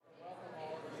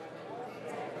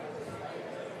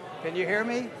Can you hear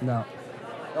me? No.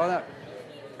 Oh, no.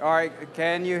 All right.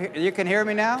 You can hear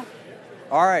me now?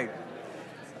 All right.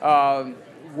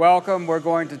 Welcome. We're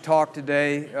going to talk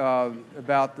today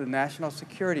about the national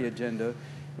security agenda.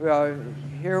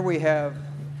 Here we have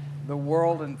the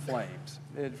world in flames.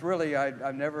 It's really,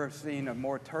 I've never seen a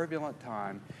more turbulent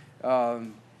time.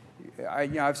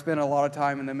 I've spent a lot of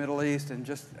time in the Middle East, and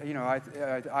just,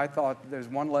 I thought there's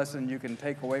one lesson you can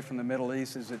take away from the Middle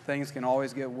East is that things can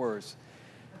always get worse.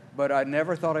 But I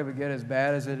never thought it would get as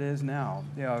bad as it is now.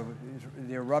 The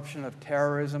eruption of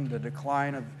terrorism, the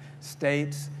decline of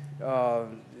states,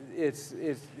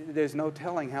 there's no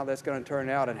telling how that's going to turn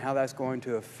out and how that's going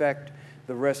to affect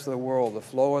the rest of the world. The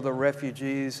flow of the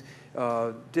refugees,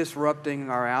 disrupting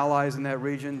our allies in that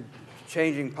region,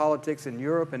 changing politics in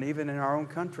Europe and even in our own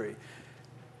country.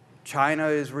 China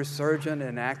is resurgent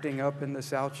and acting up in the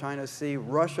South China Sea.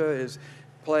 Russia is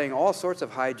playing all sorts of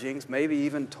hijinks, maybe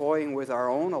even toying with our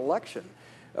own election.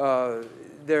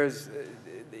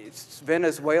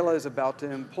 Venezuela is about to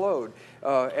implode.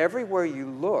 Everywhere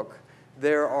you look,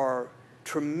 there are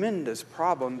tremendous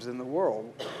problems in the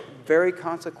world, very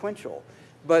consequential.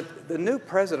 But the new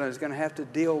president is going to have to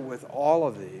deal with all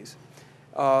of these.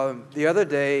 The other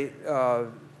day,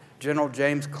 General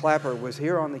James Clapper was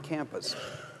here on the campus.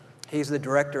 He's the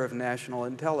director of national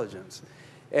intelligence.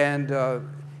 And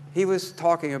he was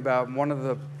talking about one of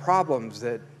the problems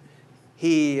that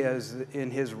he, as in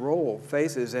his role,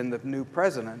 faces and the new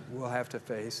president will have to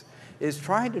face, is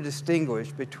trying to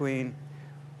distinguish between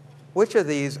which of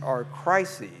these are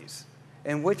crises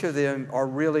and which of them are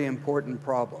really important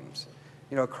problems.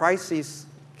 Crises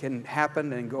can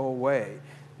happen and go away,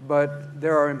 but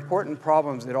there are important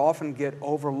problems that often get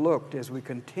overlooked as we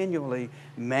continually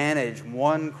manage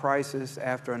one crisis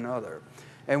after another.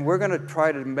 And we're going to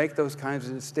try to make those kinds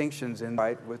of distinctions in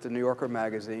Wright with the New Yorker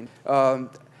magazine.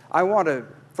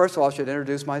 First of all, I should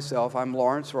introduce myself. I'm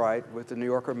Lawrence Wright with the New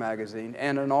Yorker magazine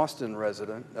and an Austin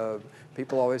resident.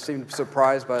 People always seem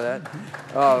surprised by that.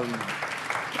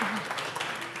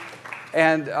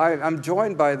 And I'm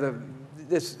joined by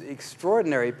this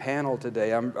extraordinary panel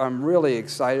today. I'm really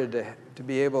excited to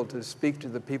be able to speak to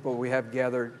the people we have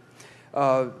gathered.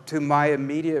 To my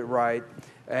immediate right,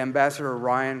 Ambassador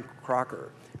Ryan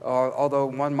Crocker. Although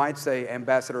one might say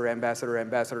Ambassador Ryan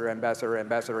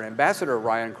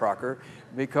Crocker,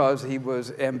 because he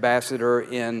was ambassador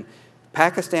in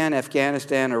Pakistan,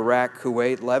 Afghanistan, Iraq,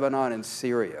 Kuwait, Lebanon, and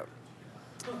Syria.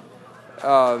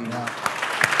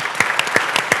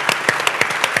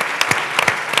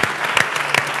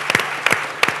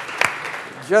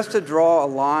 Just to draw a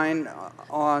line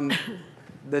on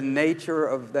the nature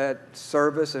of that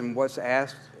service and what's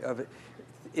asked of it,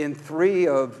 in 3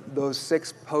 of those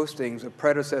 6 postings, a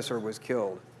predecessor was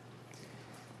killed.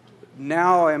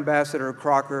 Now Ambassador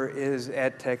Crocker is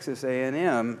at Texas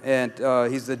A&M, and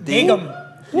he's the dean.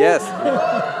 Yes.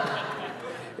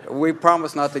 We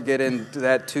promise not to get into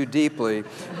that too deeply,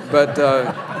 but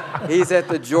he's at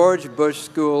the George Bush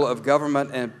School of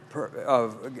Government and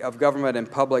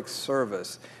Public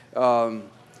Service.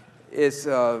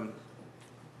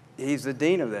 He's the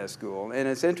dean of that school, and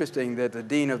it's interesting that the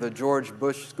dean of the George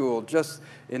Bush School just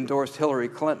endorsed Hillary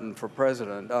Clinton for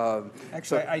president.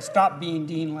 Actually, I stopped being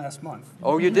dean last month.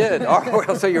 Oh, you did? Oh,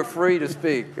 well, so you're free to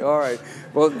speak. All right.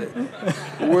 Well,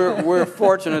 we're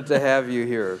fortunate to have you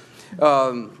here.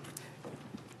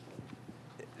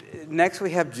 Next,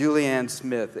 we have Julianne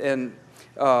Smith, and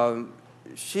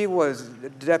she was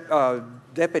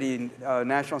Deputy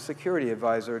National Security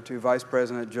Advisor to Vice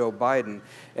President Joe Biden,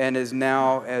 and is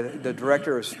now the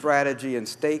Director of Strategy and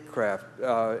Statecraft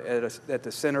at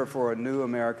the Center for a New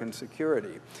American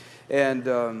Security.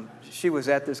 And she was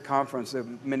at this conference that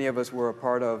many of us were a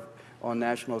part of on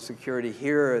national security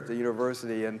here at the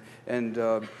university, and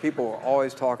people were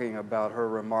always talking about her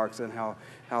remarks and how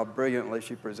brilliantly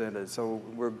she presented. So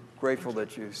we're grateful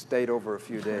that you stayed over a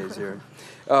few days here.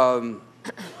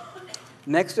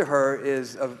 Next to her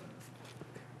is a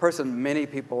person many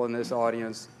people in this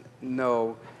audience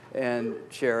know and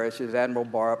cherish, is Admiral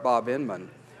Bob Inman.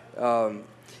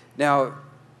 Now,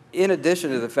 in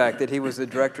addition to the fact that he was the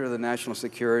director of the National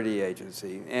Security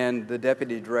Agency and the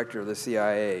deputy director of the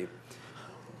CIA,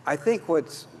 I think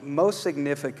what's most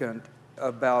significant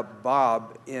about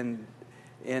Bob in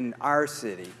our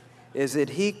city is that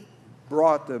he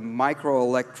brought the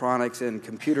Microelectronics and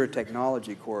Computer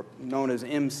Technology Corp, known as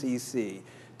MCC,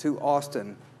 to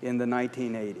Austin in the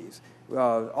 1980s.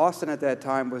 Austin at that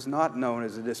time was not known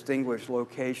as a distinguished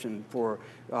location for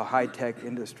high-tech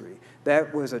industry.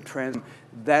 That was a trend,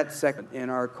 that second in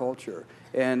our culture.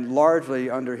 And largely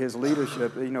under his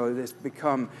leadership, it's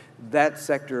become, that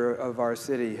sector of our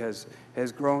city has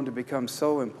grown to become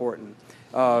so important.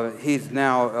 He's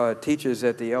now teaches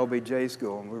at the LBJ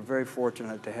School, and we're very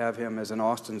fortunate to have him as an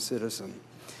Austin citizen.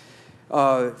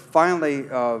 Finally,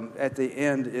 at the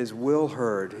end is Will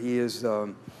Hurd. He is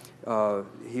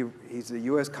he's a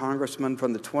U.S. Congressman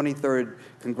from the 23rd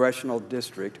Congressional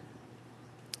District.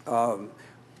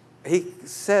 He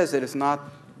says that it's not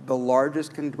the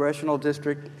largest congressional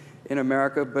district in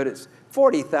America, but it's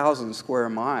 40,000 square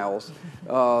miles.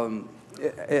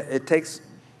 It takes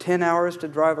 10 hours to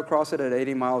drive across it at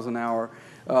 80 miles an hour.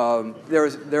 There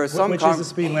are some which is the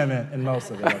speed limit in most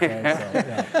of it. Okay? So,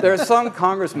 yeah. There are some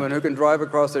congressmen who can drive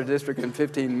across their district in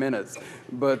 15 minutes,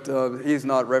 but he's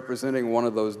not representing one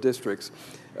of those districts.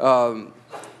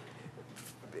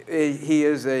 He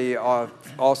is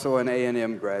also an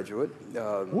A&M graduate,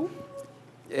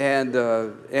 and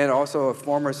also a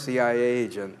former CIA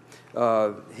agent.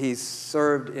 He's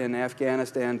served in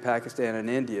Afghanistan, Pakistan, and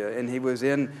India, and he was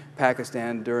in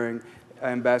Pakistan during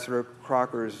Ambassador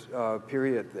Crocker's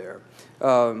period there.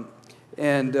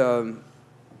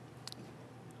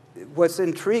 What's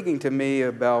intriguing to me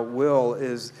about Will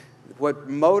is what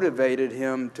motivated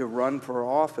him to run for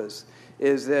office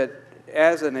is that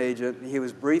as an agent, he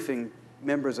was briefing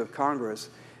members of Congress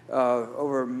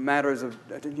over matters of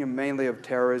mainly of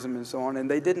terrorism and so on,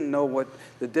 and they didn't know what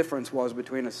the difference was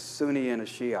between a Sunni and a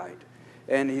Shiite.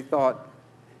 And he thought,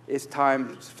 it's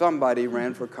time somebody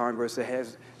ran for Congress that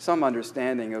has some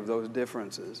understanding of those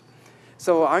differences.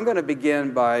 So I'm going to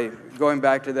begin by going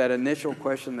back to that initial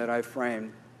question that I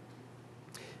framed.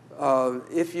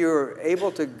 If you're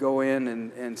able to go in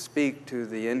and speak to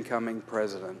the incoming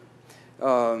president,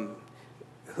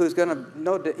 who's going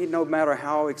to, no matter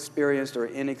how experienced or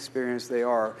inexperienced they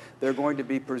are, they're going to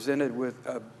be presented with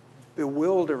a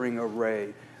bewildering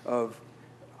array of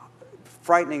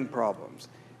frightening problems.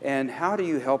 And how do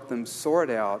you help them sort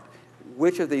out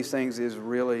which of these things is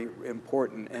really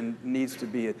important and needs to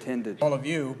be attended to? All of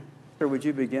you. Or would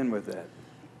you begin with that?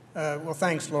 Well,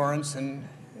 thanks, Lawrence, and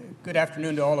good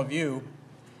afternoon to all of you.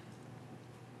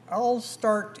 I'll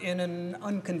start in an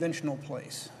unconventional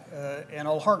place, and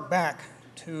I'll hark back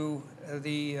to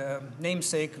the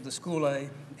namesake of the school I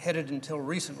headed until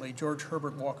recently, George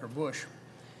Herbert Walker Bush.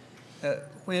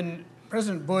 When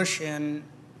President Bush and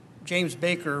James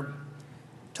Baker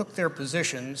took their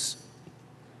positions,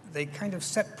 they kind of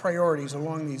set priorities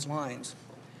along these lines.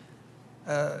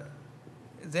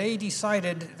 They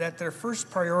decided that their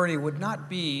first priority would not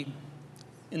be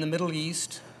in the Middle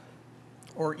East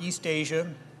or East Asia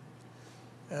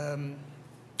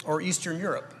or Eastern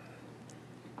Europe.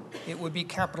 It would be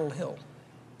Capitol Hill.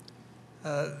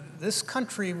 This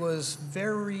country was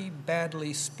very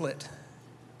badly split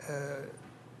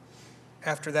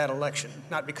after that election,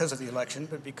 not because of the election,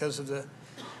 but because of the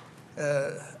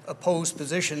opposed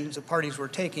positions the parties were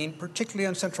taking, particularly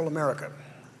on Central America.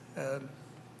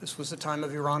 This was the time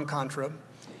of Iran-Contra,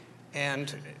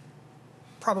 and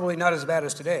probably not as bad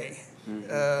as today.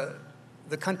 Mm-hmm.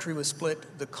 The country was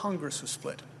split, the Congress was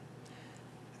split.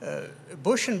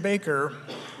 Bush and Baker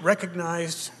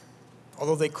recognized,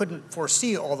 although they couldn't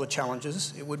foresee all the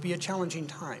challenges, it would be a challenging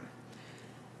time.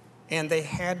 And they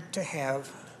had to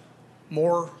have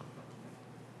more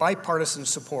bipartisan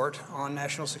support on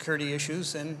national security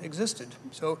issues than existed.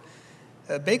 So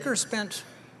Baker spent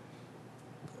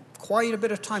quite a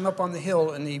bit of time up on the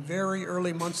Hill in the very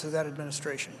early months of that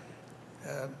administration.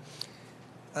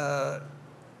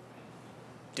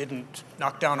 Didn't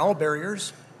knock down all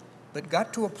barriers, but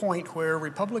got to a point where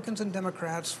Republicans and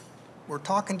Democrats were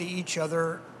talking to each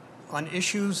other on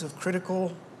issues of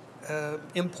critical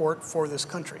import for this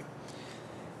country.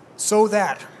 So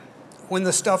that when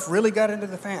the stuff really got into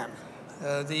the fan,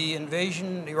 the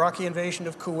Iraqi invasion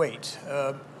of Kuwait,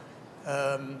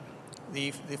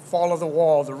 the fall of the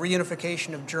wall, the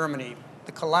reunification of Germany,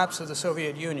 the collapse of the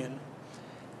Soviet Union,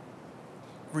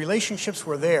 relationships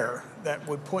were there that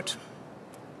would put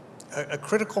a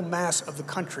critical mass of the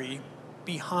country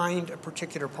behind a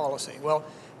particular policy. Well,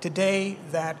 today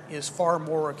that is far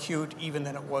more acute even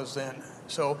than it was then.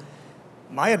 So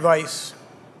my advice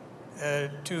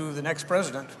to the next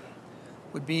president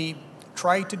would be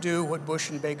try to do what Bush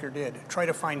and Baker did. Try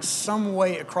to find some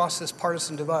way across this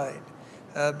partisan divide,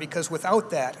 because without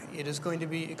that, it is going to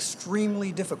be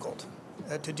extremely difficult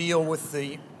to deal with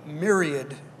the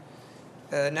myriad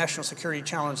national security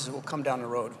challenges that will come down the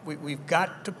road. We've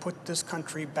got to put this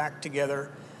country back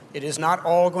together. It is not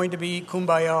all going to be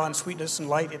kumbaya and sweetness and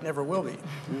light. It never will be.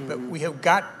 But we have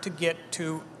got to get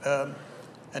to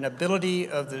an ability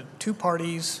of the two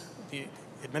parties, the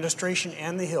administration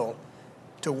and the Hill,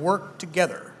 to work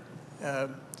together.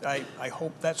 I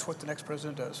hope that's what the next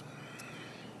president does.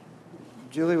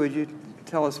 Julie, would you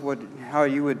tell us how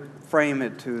you would frame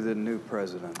it to the new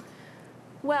president?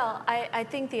 Well, I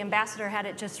think the ambassador had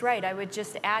it just right. I would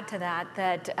just add to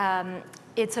that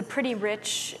it's a pretty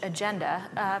rich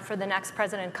agenda for the next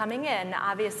president coming in.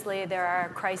 Obviously, there are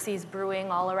crises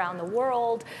brewing all around the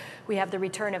world. We have the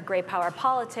return of great power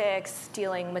politics,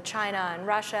 dealing with China and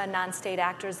Russia, non-state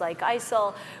actors like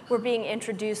ISIL. We're being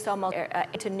introduced almost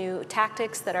to new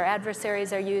tactics that our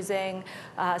adversaries are using,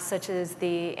 such as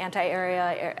the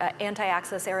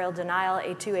anti-access aerial denial,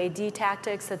 A2AD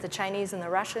tactics that the Chinese and the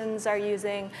Russians are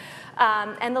using.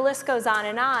 And the list goes on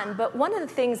and on. But one of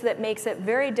the things that makes it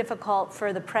very difficult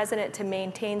for the president to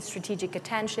maintain strategic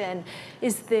attention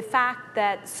is the fact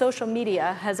that social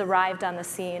media has arrived on the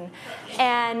scene.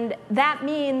 And that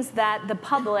means that the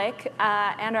public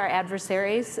and our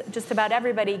adversaries, just about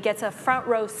everybody, gets a front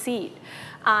row seat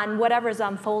on whatever's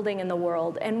unfolding in the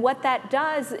world. And what that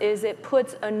does is it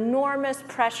puts enormous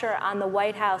pressure on the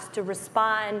White House to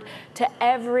respond to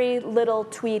every little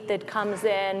tweet that comes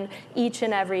in each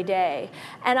and every day.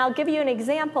 And I'll give you an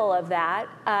example of that.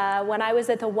 When I was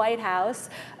at the White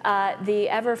House, the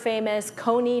ever-famous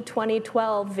Coney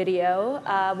 2012 video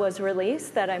was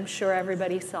released that I'm sure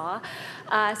everybody saw.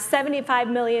 75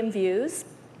 million views.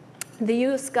 The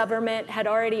U.S. government had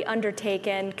already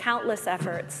undertaken countless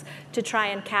efforts to try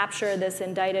and capture this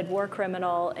indicted war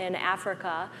criminal in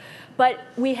Africa. But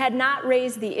we had not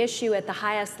raised the issue at the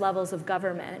highest levels of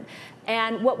government.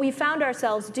 And what we found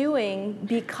ourselves doing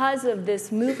because of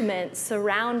this movement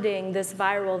surrounding this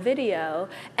viral video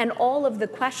and all of the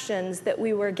questions that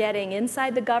we were getting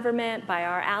inside the government by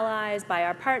our allies, by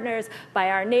our partners,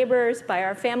 by our neighbors, by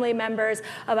our family members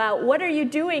about what are you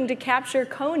doing to capture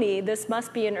Coney? This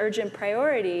must be an urgent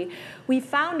priority. We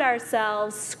found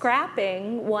ourselves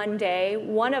scrapping one day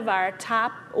one of our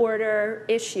top order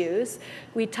issues.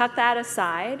 We tucked that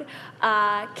aside,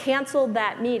 canceled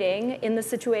that meeting in the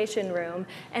Situation Room,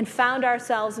 and found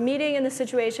ourselves meeting in the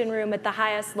Situation Room at the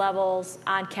highest levels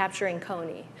on capturing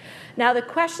Coney. Now, the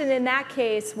question in that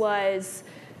case was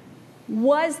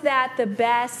that the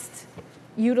best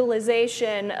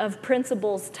utilization of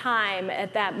principal's time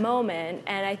at that moment?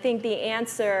 And I think the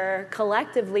answer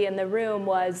collectively in the room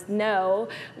was no,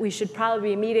 we should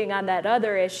probably be meeting on that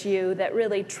other issue that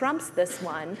really trumps this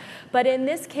one. But in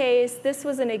this case, this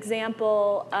was an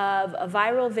example of a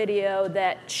viral video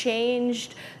that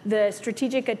changed the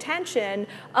strategic attention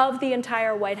of the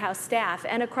entire White House staff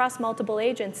and across multiple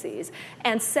agencies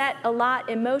and set a lot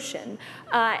in motion.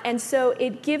 And so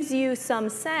it gives you some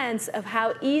sense of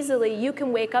how easily you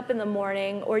can wake up in the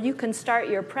morning or you can start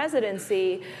your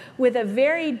presidency with a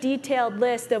very detailed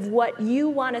list of what you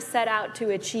want to set out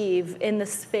to achieve in the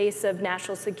space of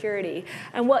national security.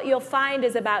 And what you'll find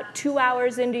is about 2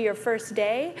 hours into your first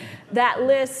day, that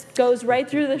list goes right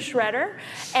through the shredder,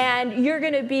 and you're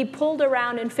going to be pulled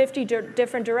around in 50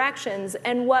 different directions.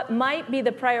 And what might be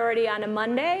the priority on a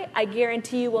Monday, I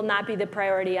guarantee you will not be the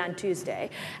priority on Tuesday.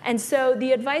 And so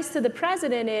the advice to the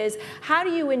president is, how do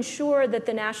you ensure that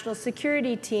the national security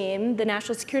team, the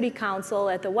National Security Council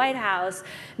at the White House,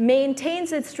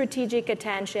 maintains its strategic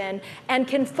attention and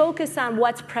can focus on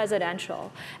what's presidential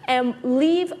and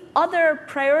leave other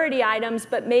priority items,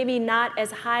 but maybe not as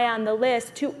high on the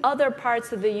list, to other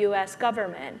parts of the U.S.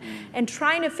 government? And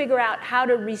trying to figure out how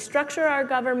to restructure our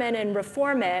government and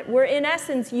reform it. We're in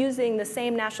essence using the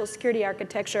same national security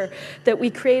architecture that we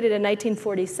created in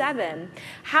 1947.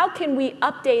 How can we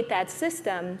update that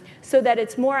system so that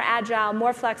it's more agile,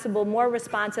 more flexible, more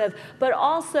responsive, but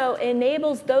also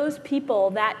enables those people,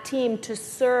 that team, to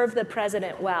serve the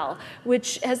president well,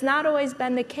 which has not always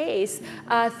been the case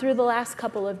through the last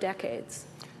couple of decades.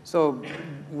 So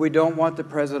we don't want the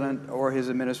president or his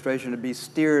administration to be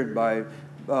steered by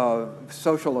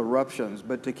social eruptions,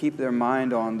 but to keep their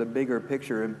mind on the bigger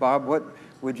picture. And Bob, what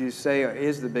would you say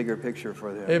is the bigger picture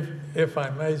for them? If I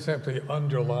may simply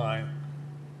underline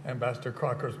Ambassador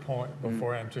Crocker's point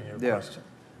before answering your question.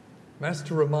 And that's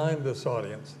to remind this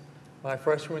audience, my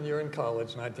freshman year in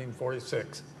college,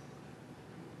 1946,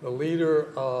 the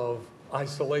leader of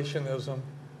isolationism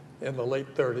in the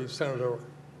late 30s, Senator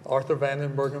Arthur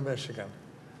Vandenberg of Michigan,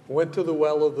 went to the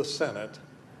well of the Senate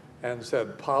and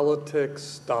said, politics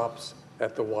stops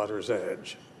at the water's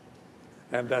edge.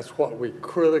 And that's what we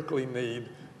critically need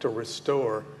to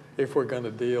restore if we're going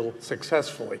to deal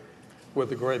successfully with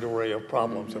the great array of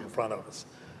problems in front of us.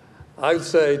 I would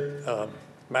say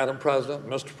Madam President,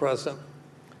 Mr. President,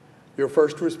 your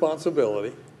first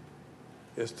responsibility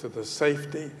is to the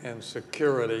safety and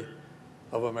security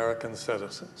of American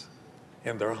citizens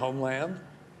in their homeland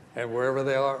and wherever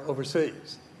they are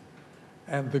overseas.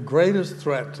 And the greatest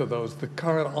threat to those, the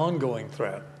current ongoing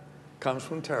threat, comes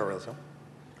from terrorism,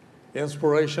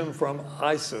 inspiration from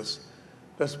ISIS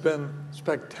that's been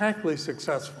spectacularly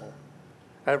successful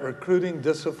at recruiting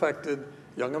disaffected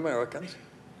young Americans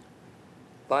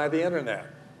via the internet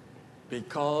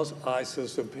because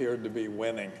ISIS appeared to be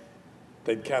winning.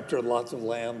 They'd captured lots of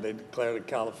land, they declared a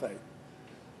caliphate.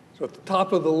 So at the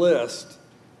top of the list,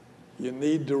 you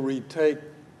need to retake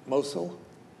Mosul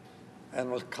and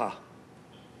Raqqa.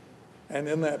 And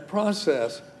in that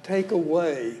process, take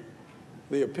away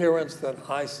the appearance that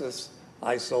ISIS,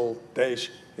 ISIL, Daesh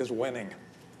is winning.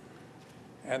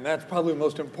 And that's probably the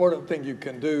most important thing you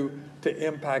can do to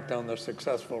impact on their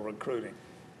successful recruiting.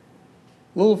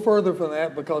 A little further from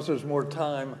that, because there's more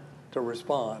time to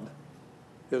respond,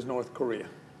 is North Korea.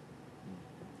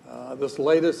 This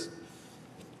latest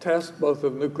test, both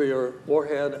of nuclear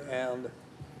warhead and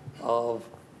of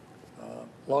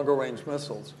longer-range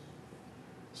missiles,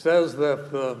 says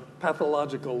that the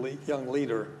pathological young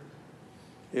leader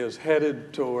is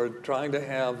headed toward trying to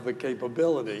have the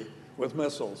capability with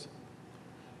missiles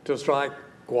to strike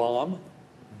Guam,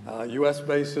 U.S.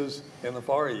 bases in the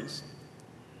Far East.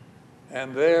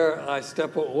 And there I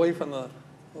step away from the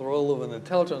role of an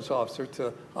intelligence officer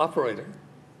to operator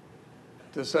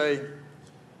to say,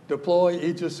 deploy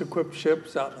Aegis-equipped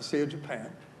ships out in the Sea of Japan.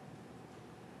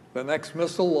 The next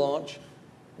missile launch,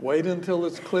 wait until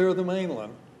it's clear of the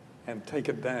mainland and take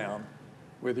it down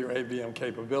with your ABM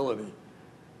capability,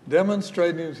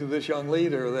 demonstrating to this young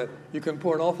leader that you can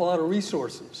pour an awful lot of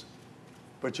resources,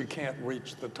 but you can't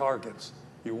reach the targets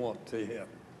you want to hit.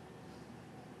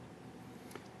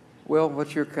 Well,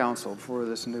 what's your counsel for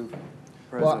this new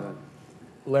president? Well,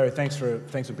 Larry, thanks for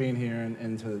being here,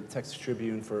 and to the Texas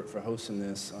Tribune for hosting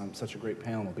this. Such a great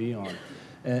panel to be on.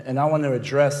 And I want to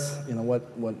address,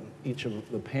 what each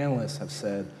of the panelists have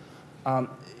said.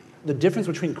 The difference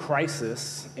between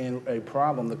crisis and a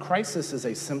problem, the crisis is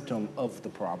a symptom of the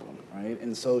problem, right?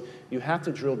 And so you have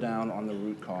to drill down on the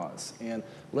root cause. And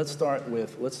let's start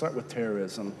with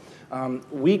terrorism.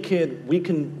 We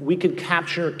could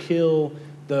capture, kill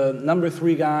the number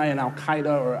 3 guy in Al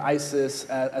Qaeda or ISIS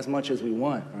as much as we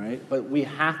want, right? But we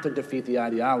have to defeat the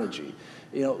ideology.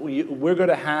 We're going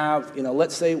to have,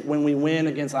 let's say when we win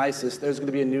against ISIS, there's going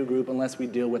to be a new group unless we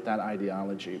deal with that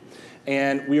ideology.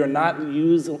 And we are not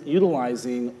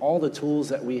utilizing all the tools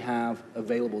that we have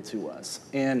available to us.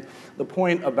 And the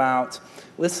point about,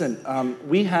 listen,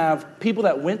 we have people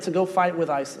that went to go fight with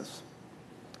ISIS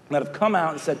that have come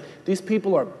out and said, these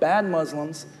people are bad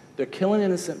Muslims, they're killing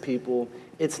innocent people,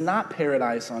 it's not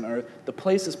paradise on earth, the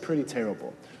place is pretty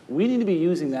terrible. We need to be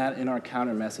using that in our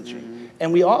counter messaging. Mm-hmm.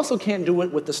 And we also can't do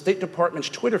it with the State Department's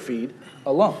Twitter feed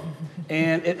alone.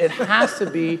 And it has to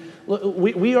be,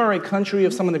 we are a country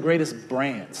of some of the greatest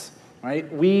brands,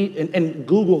 right? And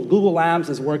Google Labs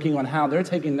is working on how they're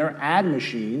taking their ad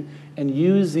machine and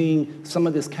using some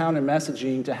of this counter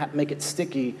messaging to make it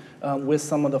sticky with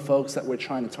some of the folks that we're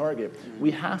trying to target. Mm-hmm.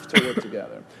 We have to work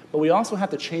together. But we also have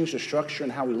to change the structure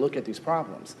and how we look at these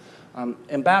problems.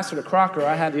 Ambassador Crocker,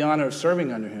 I had the honor of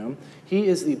serving under him. He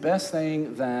is the best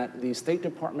thing that the State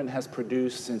Department has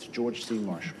produced since George C.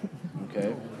 Marshall,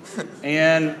 okay?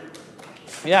 And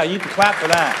yeah, you can clap for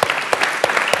that.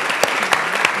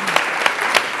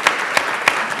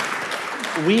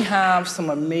 We have some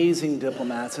amazing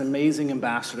diplomats, amazing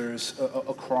ambassadors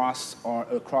across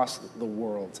the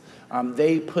world.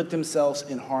 They put themselves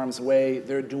in harm's way.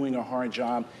 They're doing a hard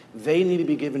job. They need to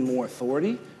be given more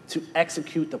authority to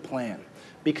execute the plan,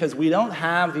 because we don't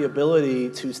have the ability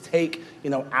to take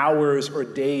hours or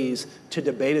days to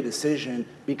debate a decision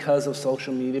because of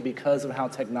social media, because of how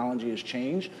technology has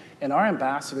changed. And our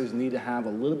ambassadors need to have a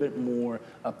little bit more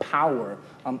power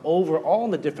over all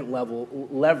the different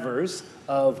levers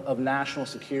of national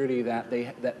security that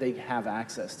they have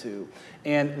access to.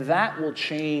 And that will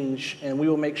change, and we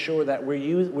will make sure that we're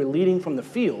leading from the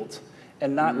field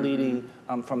and not leading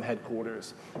from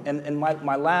headquarters. And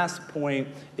my last point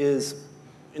is,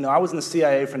 I was in the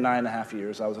CIA for 9.5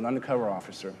 years. I was an undercover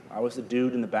officer. I was the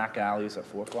dude in the back alleys at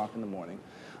 4 o'clock in the morning.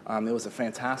 It was a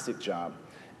fantastic job.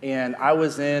 And I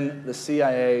was in the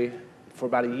CIA for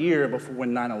about a year before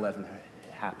when 9/11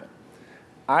 happened.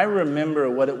 I remember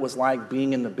what it was like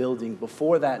being in the building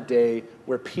before that day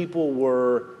where people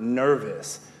were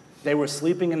nervous. They were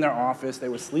sleeping in their office. They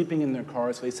were sleeping in their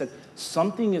cars. They said,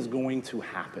 something is going to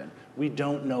happen. we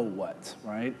don't know what,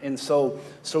 right? And so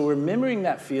remembering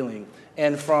that feeling,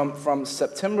 and from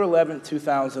September 11th,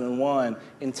 2001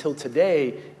 until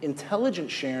today,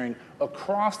 intelligence sharing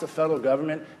across the federal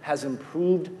government has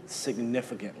improved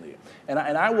significantly. And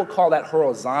I will call that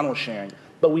horizontal sharing,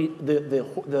 but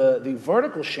the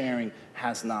vertical sharing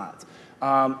has not.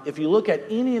 If you look at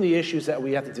any of the issues that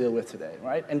we have to deal with today,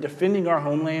 right, and defending our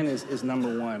homeland is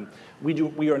number one.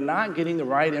 We are not getting the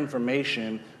right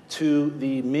information to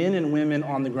the men and women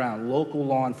on the ground, local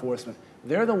law enforcement.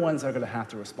 They're the ones that are going to have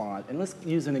to respond. And let's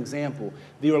use an example.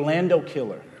 The Orlando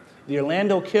killer. The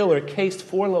Orlando killer cased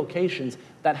 4 locations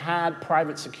that had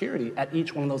private security at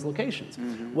each one of those locations.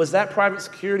 Mm-hmm. Was that private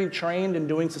security trained in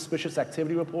doing suspicious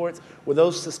activity reports? Were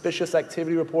those suspicious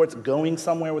activity reports going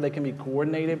somewhere where they can be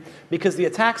coordinated? Because the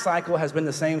attack cycle has been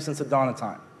the same since the dawn of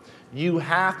time. You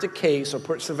have to case or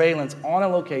put surveillance on a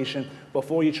location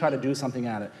before you try to do something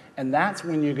at it. And that's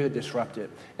when you're going to disrupt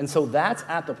it. And so that's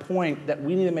at the point that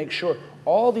we need to make sure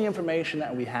all the information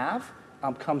that we have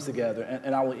comes together.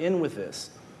 And I will end with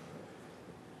this.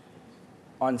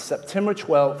 On September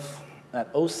 12th at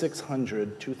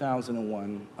 0600,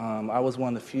 2001, I was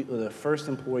one of the first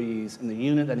employees in the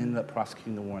unit that ended up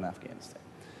prosecuting the war in Afghanistan.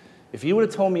 If you would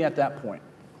have told me at that point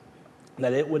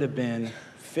that it would have been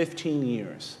 15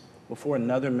 years before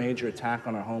another major attack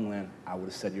on our homeland, I would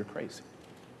have said you're crazy.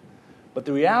 But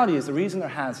the reality is, the reason there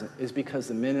hasn't is because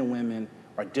the men and women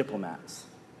are diplomats,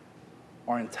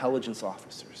 are intelligence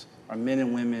officers, are men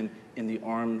and women in the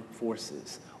armed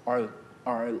forces,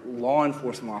 our law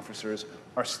enforcement officers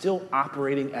are still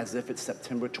operating as if it's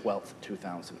September 12th,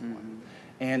 2001. Mm-hmm.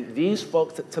 And these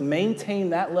folks, to maintain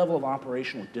that level of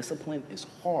operational discipline is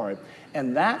hard,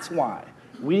 and that's why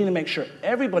we need to make sure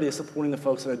everybody is supporting the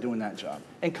folks that are doing that job.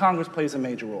 And Congress plays a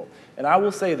major role. And I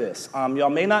will say this, y'all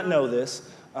may not know this,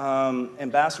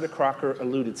 Ambassador Crocker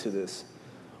alluded to this.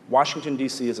 Washington,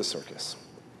 D.C. is a circus.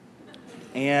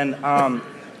 And,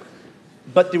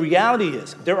 but the reality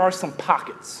is, there are some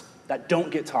pockets that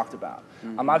don't get talked about.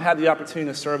 Mm-hmm. I've had the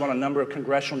opportunity to serve on a number of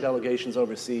congressional delegations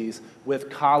overseas with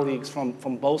colleagues from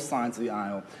both sides of the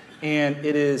aisle. And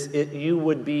you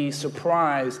would be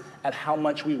surprised at how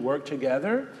much we work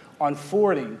together on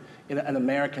forwarding an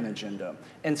American agenda.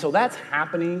 And so that's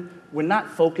happening. We're not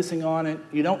focusing on it.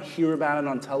 You don't hear about it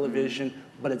on television,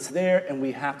 but it's there and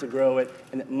we have to grow it,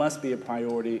 and it must be a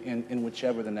priority in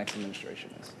whichever the next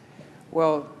administration is.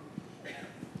 Well,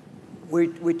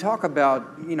 we talk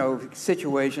about,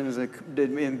 situations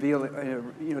in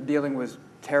dealing with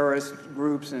terrorist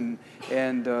groups and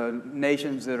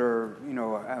nations that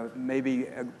are, maybe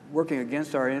working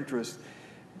against our interests.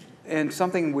 And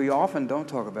something we often don't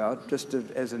talk about, just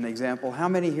as an example, how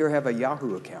many here have a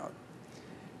Yahoo account?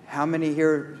 How many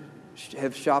here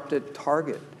have shopped at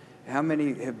Target? How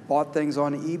many have bought things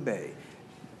on eBay?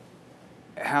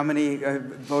 How many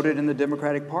voted in the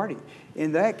Democratic Party?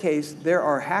 In that case, there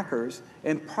are hackers,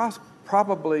 and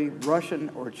probably Russian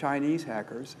or Chinese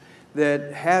hackers,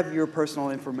 that have your personal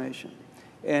information.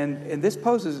 And this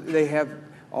poses, they have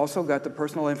also got the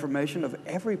personal information of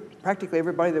practically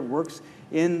everybody that works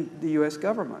in the U.S.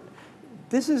 government.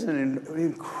 This is an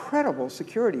incredible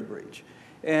security breach.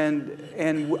 And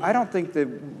I don't think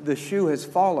that the shoe has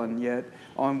fallen yet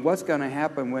on what's going to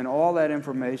happen when all that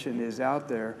information is out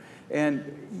there.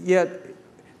 And yet,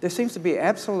 there seems to be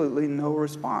absolutely no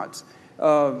response.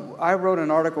 I wrote an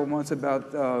article once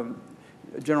about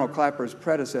General Clapper's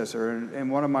predecessor, and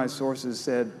one of my sources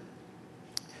said,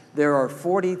 there are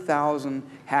 40,000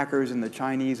 hackers in the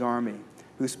Chinese army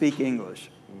who speak English.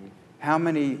 How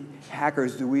many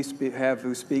hackers do we have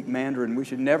who speak Mandarin? We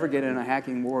should never get in a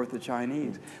hacking war with the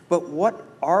Chinese. But what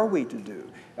are we to do?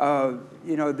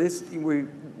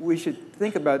 We should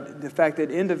think about the fact that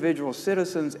individual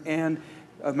citizens and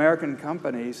American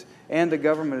companies and the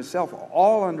government itself are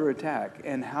all under attack.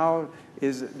 And how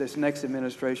is this next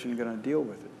administration going to deal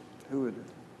with it? Who would?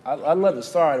 I'd love to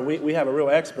start. We have a real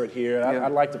expert here. Yeah.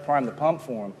 I'd like to prime the pump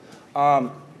for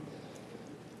him.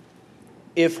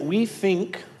 If we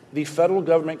think the federal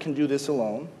government can do this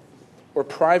alone, or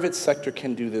private sector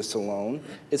can do this alone,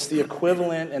 it's the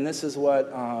equivalent, and this is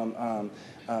what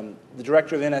the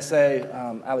director of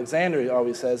NSA, Alexander,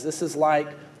 always says, this is like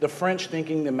the French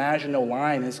thinking the Maginot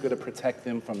Line is going to protect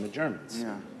them from the Germans.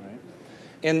 Yeah. Right?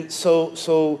 And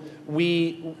so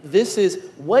this is,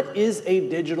 what is a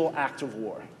digital act of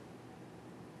war?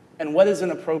 And what is an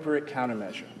appropriate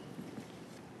countermeasure?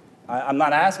 I'm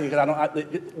not asking because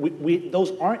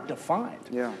those aren't defined.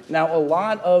 Yeah. Now, a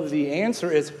lot of the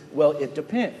answer is, well, it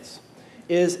depends.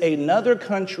 Is another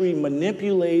country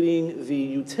manipulating the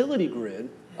utility grid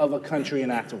of a country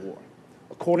an act of war?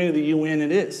 According to the UN,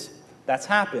 it is. That's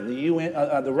happened.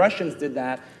 The Russians did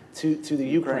that to the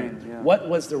Ukraine. Yeah. What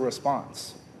was the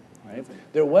response? Right?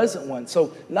 There wasn't one.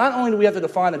 So not only do we have to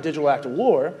define a digital act of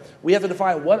war, we have to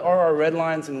define what are our red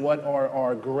lines and what are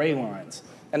our gray lines.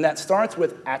 And that starts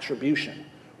with attribution.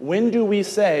 When do we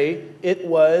say it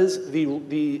was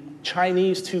the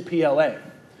Chinese to PLA?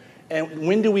 And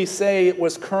when do we say it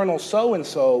was Colonel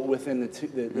so-and-so within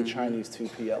the Chinese to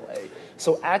PLA?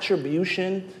 So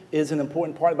attribution is an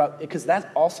important part about it because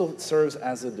that also serves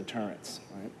as a deterrence.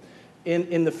 Right?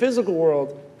 In the physical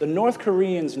world, the North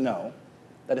Koreans know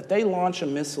that if they launch a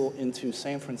missile into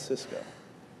San Francisco,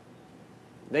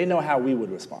 they know how we would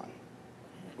respond.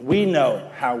 We know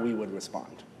how we would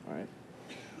respond. Right?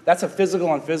 That's a physical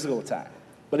on physical attack.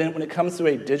 But then when it comes to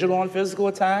a digital on physical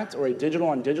attack or a digital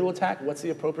on digital attack, what's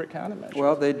the appropriate countermeasure?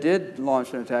 Well, they did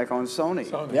launch an attack on Sony.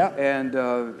 Yeah. And,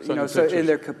 so in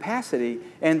their capacity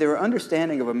and their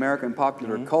understanding of American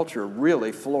popular culture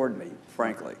really floored me,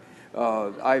 frankly.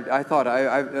 I thought,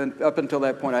 up until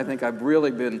that point, I think I've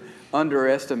really been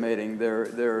underestimating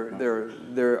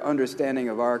their understanding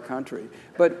of our country.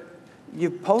 But you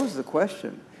pose the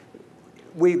question.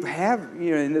 We have,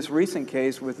 in this recent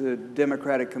case with the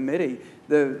Democratic Committee,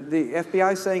 the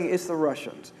FBI saying it's the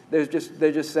Russians. They're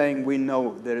just saying we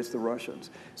know that it's the Russians.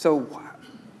 So,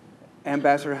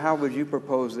 Ambassador, how would you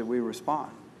propose that we respond?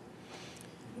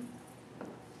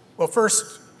 Well,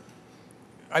 first,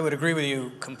 I would agree with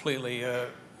you completely.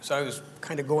 So I was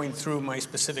kind of going through my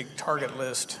specific target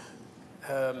list.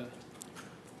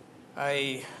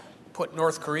 I put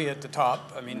North Korea at the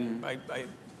top. I mean, I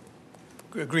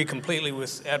agree completely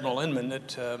with Admiral Inman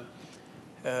that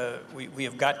we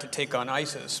have got to take on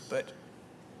ISIS. But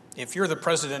if you're the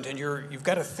president and you've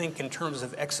got to think in terms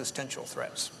of existential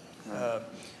threats. A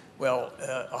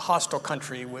hostile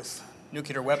country with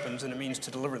nuclear weapons and a means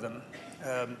to deliver them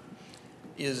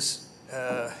is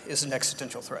an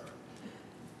existential threat.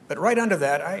 But right under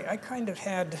that, I kind of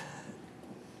had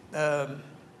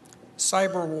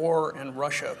cyber war and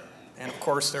Russia, and of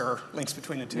course there are links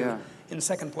between the two, in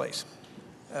second place.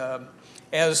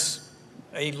 As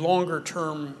a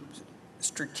longer-term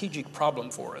strategic problem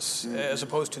for us, as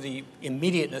opposed to the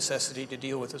immediate necessity to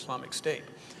deal with Islamic State.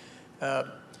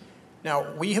 Now,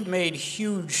 we have made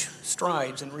huge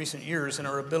strides in recent years in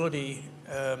our ability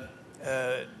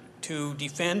to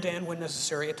defend and, when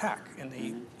necessary, attack in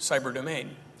the cyber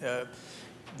domain.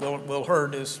 Will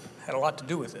Hurd has had a lot to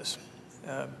do with this.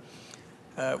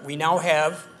 We now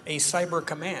have a cyber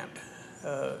command.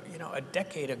 A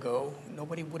decade ago,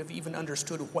 nobody would have even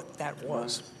understood what that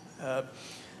was.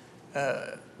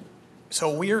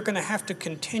 So we are going to have to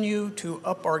continue to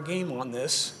up our game on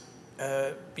this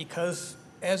because,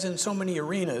 as in so many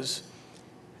arenas,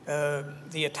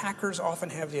 the attackers often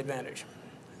have the advantage.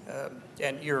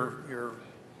 And your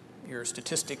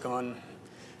statistic on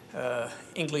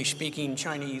English-speaking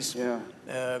Chinese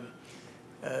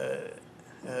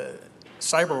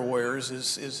cyber warriors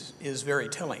is very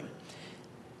telling.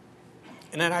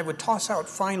 And then I would toss out,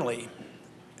 finally,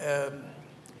 an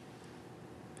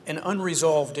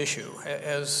unresolved issue.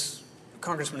 As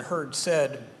Congressman Hurd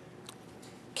said,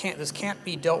 this can't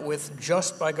be dealt with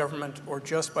just by government or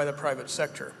just by the private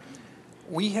sector.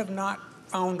 We have not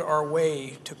found our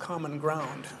way to common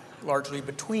ground, largely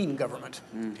between government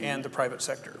and the private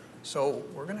sector. So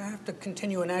we're going to have to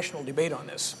continue a national debate on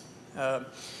this.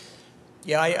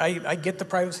 I get the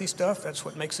privacy stuff. That's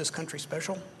what makes this country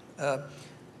special.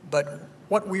 But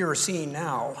what we are seeing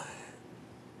now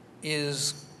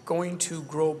is going to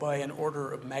grow by an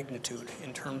order of magnitude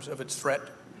in terms of its threat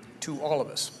to all of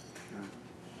us.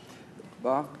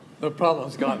 Bob? The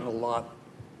problem's gotten a lot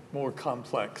more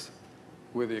complex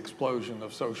with the explosion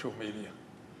of social media.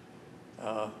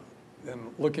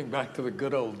 And looking back to the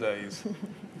good old days,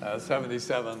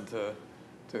 77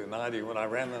 to 90, when I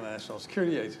ran the National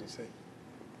Security Agency,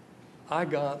 I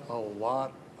got a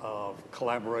lot of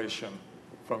collaboration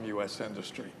from U.S.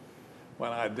 industry.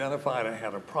 When I identified I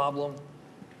had a problem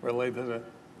related to it,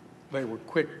 they were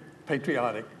quick,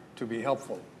 patriotic to be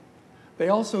helpful. They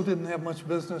also didn't have much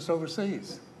business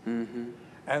overseas. And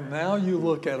now you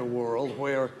look at a world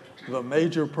where the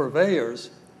major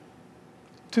purveyors,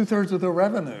 2/3 of their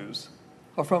revenues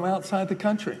are from outside the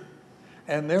country.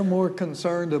 And they're more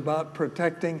concerned about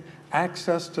protecting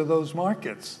access to those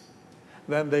markets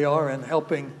than they are in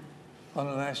helping on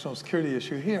a national security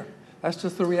issue here. That's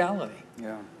just the reality.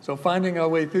 So finding our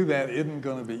way through that isn't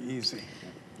going to be easy.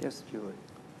 Yes, Julie.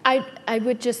 I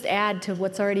would just add to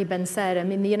what's already been said. I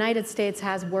mean, the United States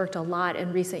has worked a lot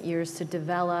in recent years to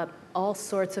develop all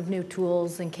sorts of new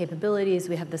tools and capabilities.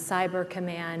 We have the Cyber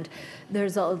Command.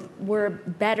 We're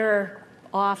better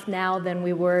off now than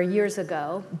we were years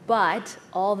ago, but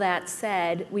all that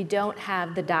said, we don't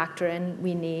have the doctrine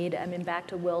we need. I mean, back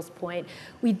to Will's point,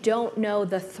 we don't know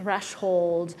the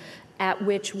threshold at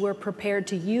which we're prepared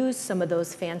to use some of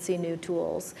those fancy new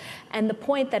tools. And the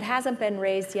point that hasn't been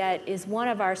raised yet is one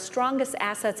of our strongest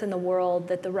assets in the world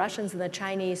that the Russians and the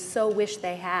Chinese so wish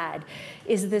they had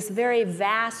is this very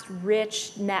vast,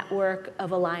 rich network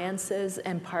of alliances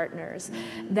and partners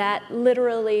that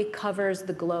literally covers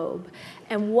the globe.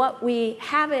 And what we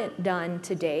haven't done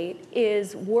to date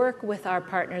is work with our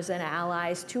partners and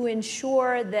allies to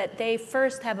ensure that they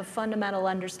first have a fundamental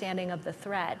understanding of the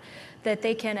threat, that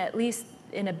they can at least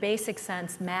in a basic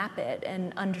sense map it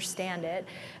and understand it,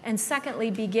 and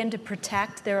secondly, begin to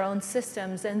protect their own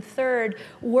systems, and third,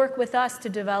 work with us to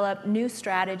develop new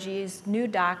strategies, new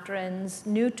doctrines,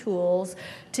 new tools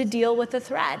to deal with the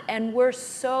threat. And we're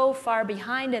so far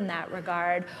behind in that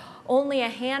regard. Only a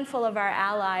handful of our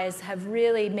allies have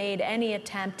really made any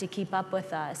attempt to keep up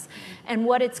with us. And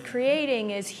what it's creating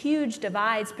is huge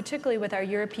divides, particularly with our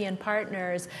European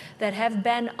partners that have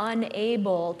been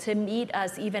unable to meet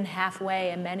us even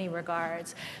halfway in many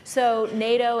regards. So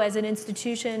NATO as an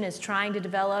institution is trying to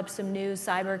develop some new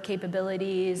cyber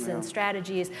capabilities and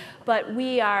strategies, but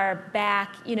we are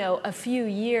back, a few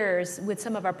years with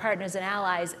some of our partners and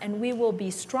allies, and we will be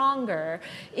stronger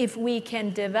if we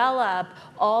can develop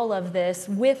all of this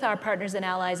with our partners and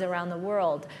allies around the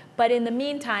world. But in the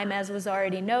meantime, as was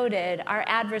already noted, our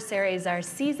adversaries are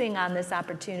seizing on this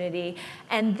opportunity,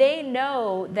 and they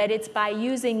know that it's by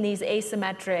using these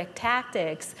asymmetric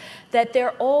tactics that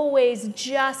they're always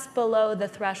just below the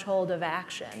threshold of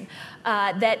action,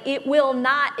 that it will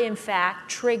not, in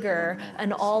fact, trigger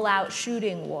an all-out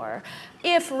shooting war.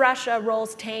 If Russia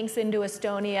rolls tanks into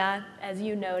Estonia, as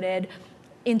you noted,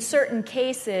 in certain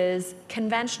cases,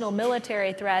 conventional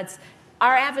military threats,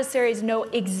 our adversaries know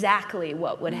exactly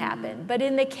what would happen. But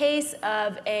in the case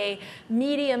of a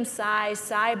medium-sized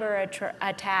cyber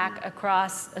attack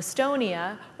across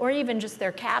Estonia, or even just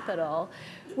their capital,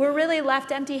 we're really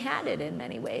left empty-handed in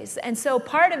many ways. And so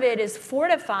part of it is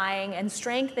fortifying and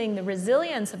strengthening the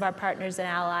resilience of our partners and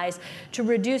allies to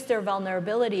reduce their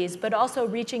vulnerabilities, but also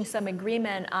reaching some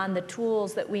agreement on the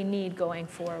tools that we need going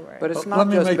forward. But it's not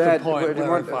just bad. Let me make the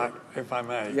point, Larry, if I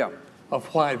may, of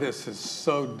why this is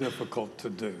so difficult to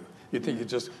do. You think you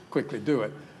just quickly do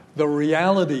it. The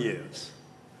reality is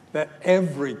that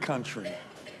every country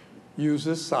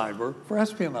uses cyber for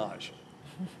espionage.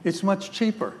 It's much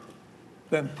cheaper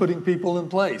than putting people in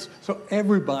place. So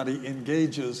everybody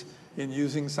engages in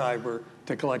using cyber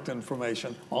to collect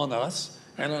information on us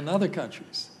and on other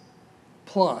countries.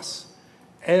 Plus,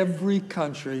 every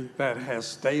country that has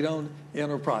state-owned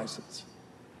enterprises,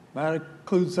 that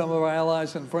includes some of our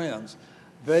allies and friends,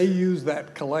 they use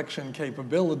that collection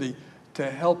capability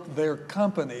to help their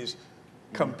companies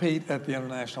compete at the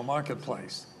international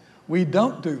marketplace. We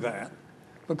don't do that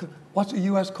because what's a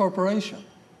U.S. corporation?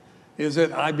 Is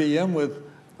it IBM with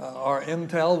or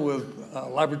Intel with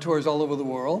laboratories all over the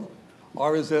world?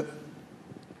 Or is it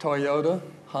Toyota,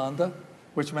 Honda,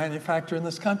 which manufacture in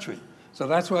this country? So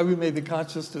that's why we made the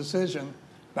conscious decision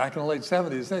back in the late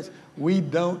 70s. We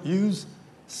don't use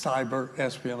cyber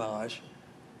espionage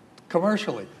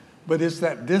commercially. But it's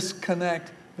that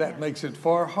disconnect that makes it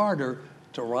far harder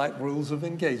to write rules of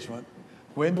engagement.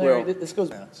 When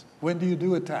do you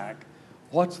do attack?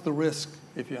 What's the risk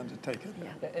if you undertake it?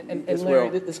 Yeah. And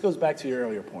Larry, this goes back to your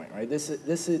earlier point, right?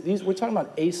 We're talking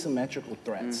about asymmetrical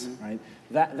threats, right?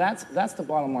 That's the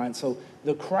bottom line. So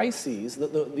the crises,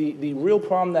 the real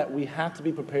problem that we have to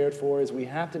be prepared for is we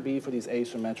have to be for these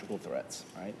asymmetrical threats,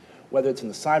 right? Whether it's in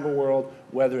the cyber world,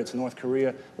 whether it's North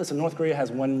Korea. Listen, North Korea has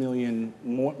 1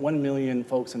 million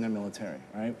folks in their military,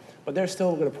 right? But they're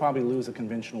still going to probably lose a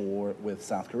conventional war with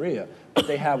South Korea. But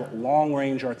they have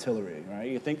long-range artillery, right?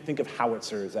 You think of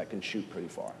howitzers that can shoot pretty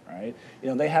far, right?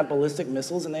 They have ballistic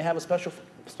missiles and they have a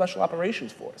special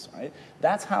operations force, right?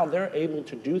 That's how they're able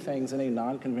to do things in a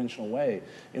non-conventional way.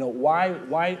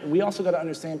 Why? We also got to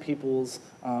understand people's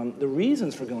the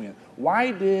reasons for going in.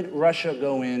 Why did Russia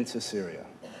go into Syria?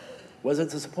 Was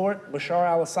it to support Bashar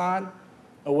al-Assad,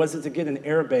 or was it to get an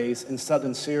air base in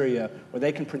southern Syria where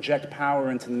they can project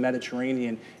power into the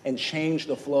Mediterranean and change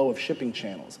the flow of shipping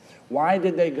channels? Why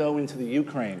did they go into the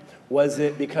Ukraine? Was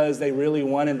it because they really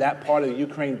wanted that part of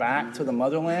Ukraine back to the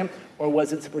motherland, or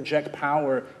was it to project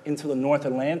power into the North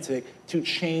Atlantic to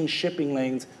change shipping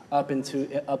lanes up into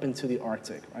the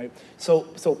Arctic, right? So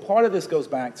part of this goes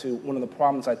back to one of the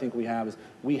problems I think we have is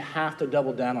we have to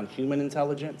double down on human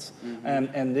intelligence,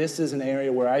 and this is an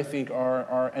area where I think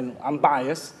and I'm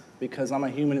biased, because I'm a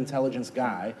human intelligence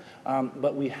guy,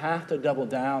 but we have to double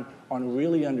down on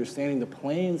really understanding the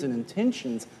plans and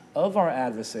intentions of our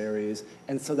adversaries,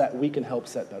 and so that we can help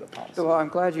set better policy. So I'm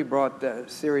glad you brought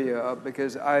Syria up,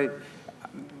 because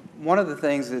one of the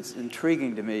things that's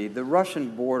intriguing to me, the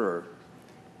Russian border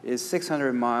is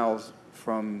 600 miles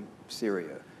from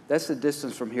Syria. That's the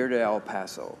distance from here to El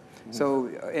Paso. Mm-hmm. So,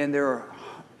 and there are,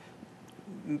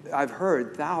 I've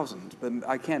heard thousands, but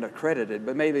I can't accredit it,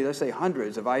 but maybe let's say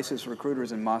hundreds of ISIS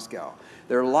recruiters in Moscow.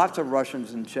 There are lots of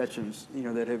Russians and Chechens,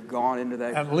 that have gone into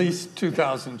that. At least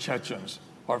 2,000 Chechens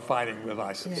are fighting with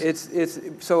ISIS.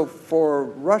 So for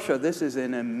Russia, this is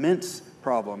an immense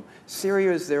problem.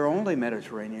 Syria is their only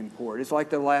Mediterranean port. It's like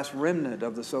the last remnant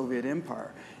of the Soviet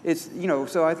Empire.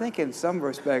 So I think in some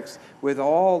respects, with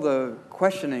all the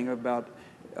questioning about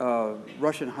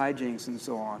Russian hijinks and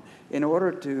so on, in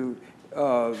order to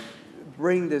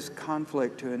bring this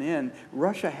conflict to an end,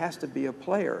 Russia has to be a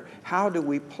player. How do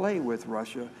we play with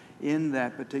Russia in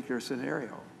that particular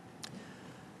scenario?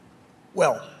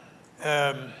 Well,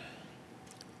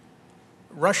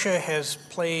 Russia has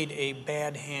played a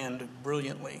bad hand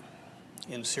brilliantly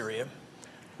in Syria.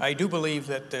 I do believe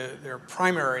that their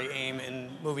primary aim in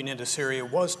moving into Syria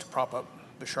was to prop up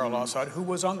Bashar al-Assad, who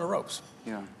was on the ropes.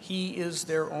 Yeah. He is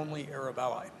their only Arab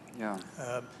ally. Yeah.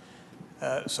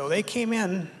 So they came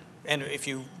in, and if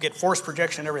you get force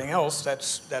projection and everything else,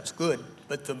 that's good.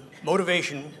 But the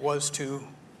motivation was to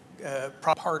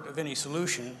prop part of any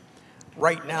solution.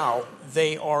 Right now,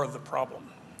 they are the problem.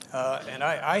 And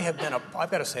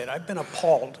I've got to say it, I've been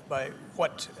appalled by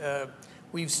what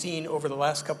we've seen over the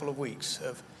last couple of weeks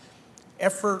of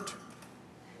effort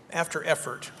after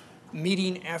effort,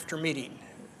 meeting after meeting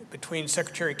between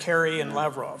Secretary Kerry and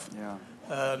Lavrov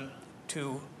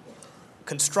to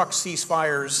construct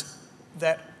ceasefires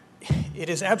that it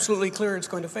is absolutely clear it's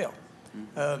going to fail.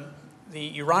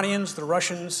 The Iranians, the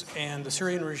Russians, and the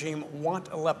Syrian regime want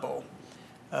Aleppo,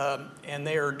 and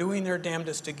they are doing their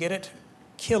damnedest to get it,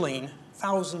 killing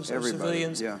thousands of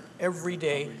civilians every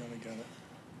day.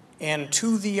 And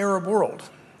to the Arab world,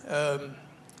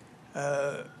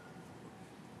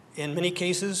 in many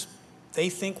cases, they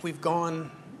think we've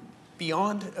gone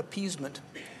beyond appeasement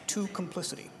to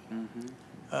complicity. Mm-hmm.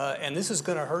 And this is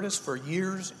going to hurt us for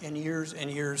years and years and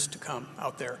years to come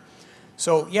out there.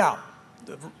 So,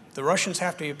 the Russians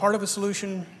have to be a part of a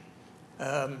solution,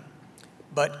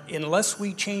 but unless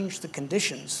we change the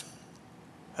conditions,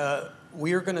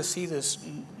 we are going to see this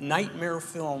nightmare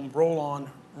film roll on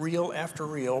reel after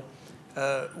reel,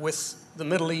 with the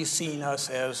Middle East seeing us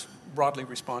as broadly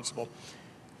responsible.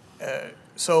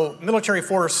 So military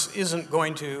force isn't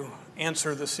going to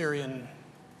answer the Syrian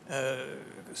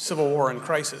civil war and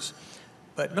crisis,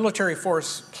 but military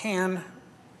force can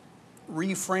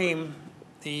reframe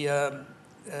the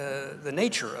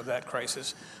nature of that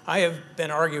crisis. I have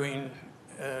been arguing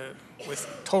with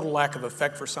total lack of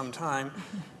effect for some time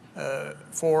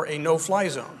for a no-fly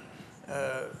zone.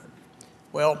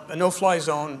 A no-fly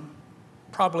zone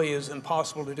probably is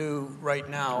impossible to do right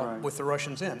now with the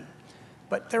Russians in.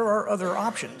 But there are other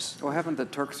options. Well, haven't the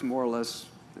Turks more or less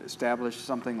established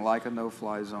something like a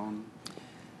no-fly zone?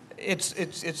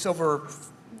 It's over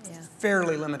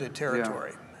fairly limited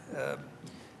territory.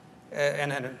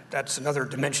 And that's another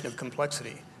dimension of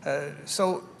complexity.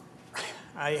 So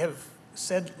I have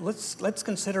said, let's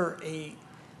consider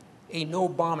a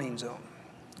no-bombing zone,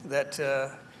 that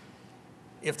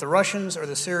if the Russians or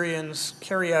the Syrians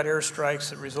carry out airstrikes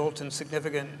that result in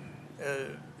significant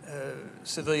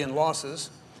civilian losses,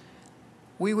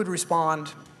 we would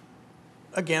respond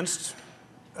against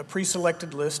a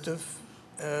pre-selected list of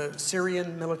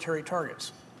Syrian military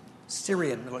targets,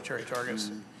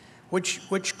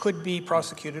 which could be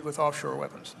prosecuted with offshore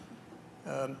weapons.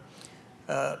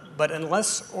 But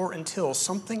unless or until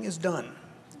something is done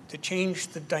to change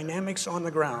the dynamics on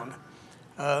the ground,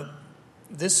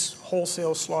 this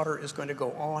wholesale slaughter is going to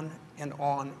go on and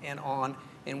on and on,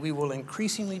 and we will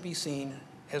increasingly be seen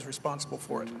as responsible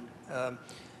for it.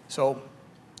 So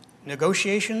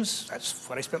negotiations, that's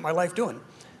what I spent my life doing.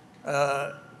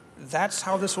 That's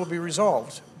how this will be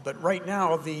resolved. But right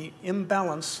now, the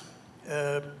imbalance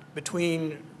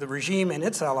between the regime and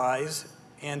its allies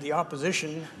and the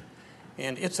opposition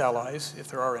and its allies, if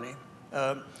there are any,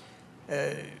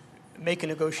 make a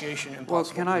negotiation impossible. Well,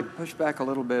 can I push back a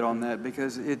little bit on that?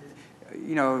 Because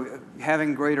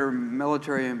having greater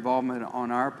military involvement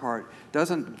on our part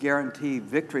doesn't guarantee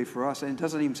victory for us, and it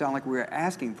doesn't even sound like we're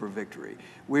asking for victory.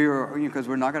 Because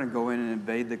we're not going to go in and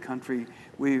invade the country,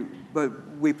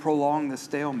 but we prolong the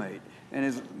stalemate.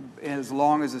 and as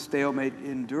long as the stalemate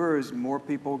endures, more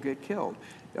people get killed.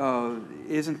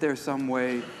 Isn't there some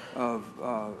way of,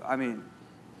 I mean,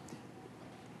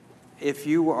 if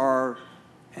you are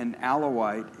an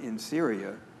Alawite in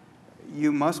Syria,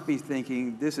 you must be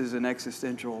thinking, this is an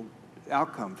existential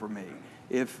outcome for me.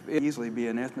 If it easily be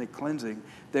an ethnic cleansing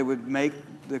that would make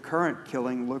the current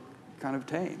killing look kind of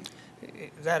tame.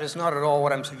 That is not at all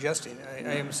what I'm suggesting.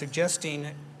 I am suggesting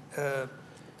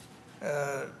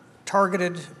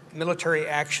targeted military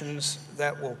actions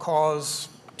that will cause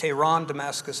Tehran,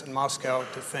 Damascus, and Moscow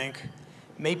to think,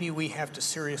 maybe we have to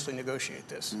seriously negotiate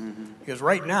this. Because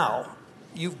right now,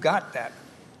 you've got that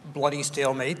bloody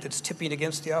stalemate that's tipping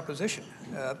against the opposition.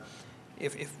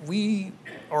 If we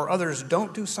or others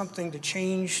don't do something to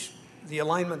change the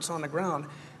alignments on the ground,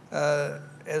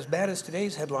 as bad as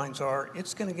today's headlines are,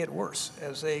 it's going to get worse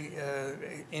as they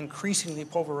increasingly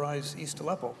pulverize East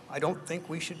Aleppo. I don't think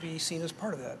we should be seen as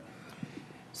part of that.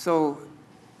 So,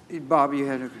 Bob, you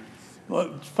had a...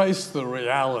 Let's face the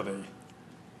reality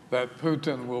that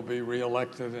Putin will be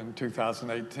reelected in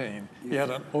 2018. He had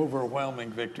an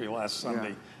overwhelming victory last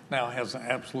Sunday. Now has an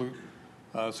absolute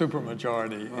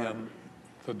supermajority in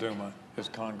the Duma, his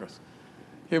Congress.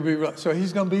 So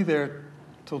he's going to be there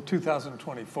till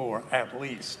 2024 at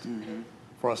least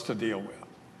for us to deal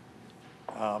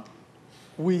with.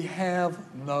 We have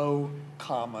no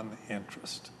common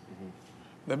interest.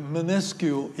 The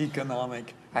minuscule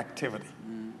economic activity.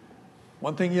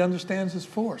 One thing he understands is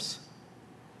force.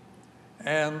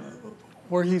 And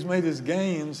where he's made his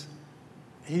gains,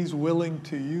 he's willing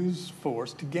to use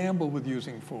force, to gamble with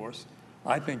using force,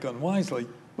 I think unwisely,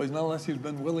 but nonetheless he's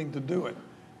been willing to do it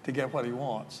to get what he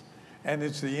wants. And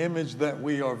it's the image that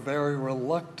we are very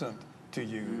reluctant to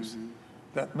use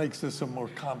that makes this a more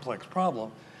complex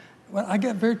problem. Well, I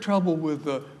get very trouble with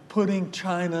putting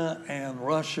China and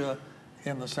Russia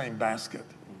in the same basket.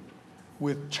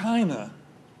 With China,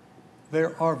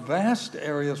 there are vast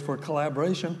areas for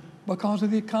collaboration because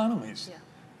of the economies.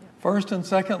 First and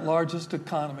second largest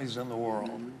economies in the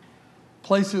world.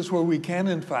 Places where we can,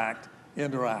 in fact,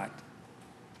 interact.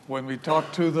 When we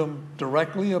talk to them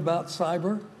directly about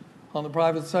cyber on the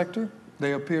private sector,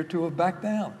 they appear to have backed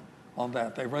down on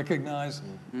that. They recognize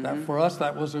that for us,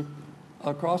 that was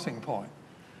a crossing point.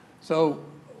 So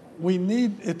we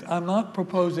need it. I'm not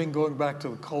proposing going back to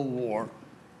the Cold War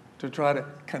to try to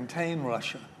contain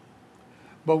Russia.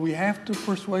 But we have to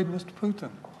persuade Mr.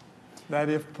 Putin that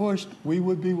if pushed, we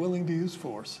would be willing to use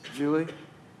force. Julie?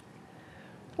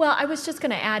 Well, I was just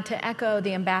going to add to echo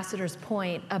the ambassador's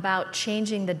point about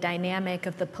changing the dynamic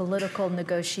of the political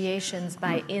negotiations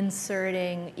by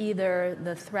inserting either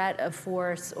the threat of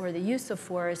force or the use of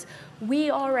force. We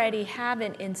already have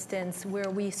an instance where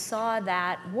we saw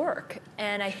that work.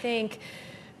 And I think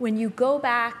when you go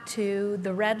back to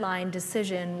the Red Line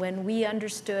decision, when we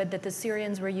understood that the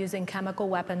Syrians were using chemical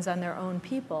weapons on their own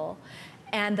people,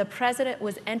 and the president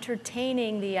was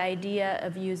entertaining the idea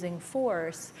of using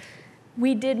force,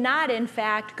 we did not, in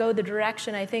fact, go the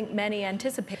direction I think many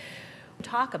anticipate.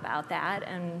 Talk about that,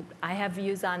 and I have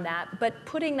views on that. But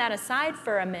putting that aside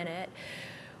for a minute,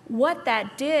 what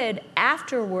that did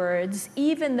afterwards,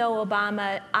 even though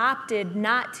Obama opted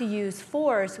not to use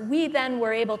force, we then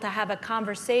were able to have a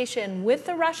conversation with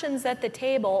the Russians at the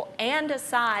table and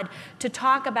Assad to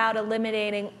talk about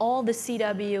eliminating all the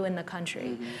CW in the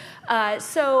country.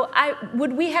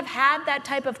 Would we have had that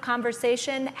type of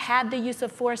conversation had the use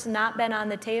of force not been on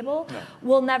the table? No.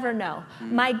 We'll never know.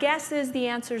 My guess is the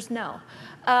answer is no.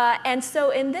 And so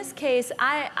in this case,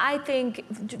 I think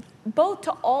both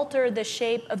to alter the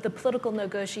shape of the political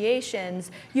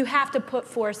negotiations, you have to put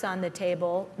force on the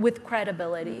table with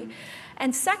credibility.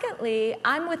 And secondly,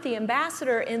 I'm with the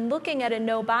ambassador in looking at a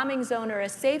no bombing zone or a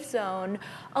safe zone.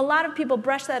 A lot of people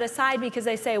brush that aside because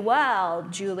they say, well,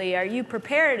 Julie, are you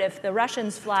prepared if the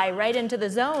Russians fly right into the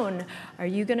zone? Are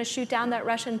you going to shoot down that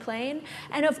Russian plane?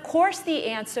 And of course the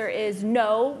answer is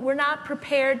no, we're not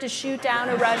prepared to shoot down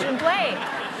a Russian plane.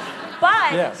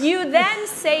 But you then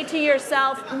say to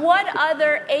yourself, what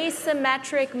other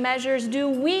asymmetric measures do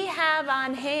we have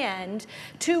on hand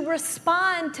to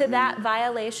respond to that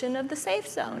violation of the safe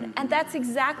zone? And that's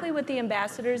exactly what the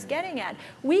ambassador is getting at.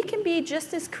 We can be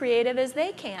just as creative as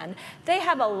they can. They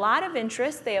have a lot of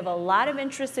interest. They have a lot of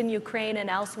interest in Ukraine and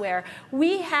elsewhere.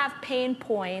 We have pain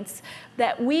points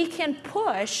that we can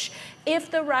push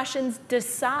if the Russians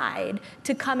decide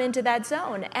to come into that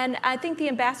zone. And I think the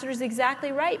ambassador is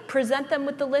exactly right. Present them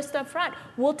with the list up front.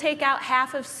 We'll take out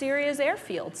half of Syria's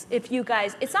airfields if you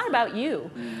guys, it's not about you,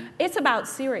 it's about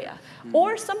Syria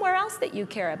or somewhere else that you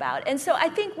care about. And so I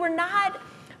think we're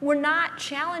not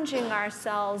challenging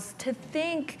ourselves to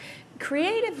think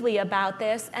creatively about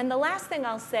this. And the last thing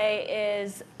I'll say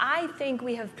is I think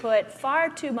we have put far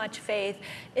too much faith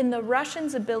in the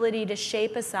Russians' ability to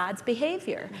shape Assad's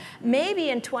behavior.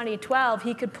 Maybe in 2012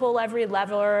 he could pull every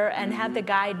lever and have the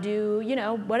guy do,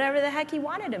 whatever the heck he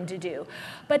wanted him to do.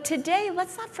 But today,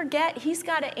 let's not forget, he's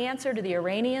got to answer to the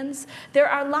Iranians. There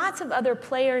are lots of other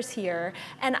players here,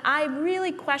 and I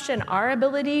really question our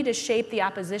ability to shape the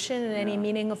opposition in any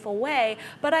meaningful way,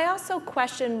 but I also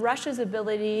question Russia's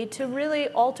ability to really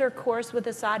alter course with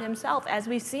Assad himself, as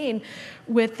we've seen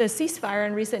with the ceasefire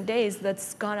in recent days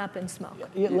that's gone up in smoke.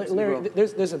 Yeah, Larry,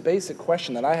 there's a basic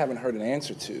question that I haven't heard an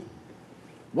answer to.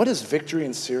 What does victory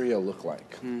in Syria look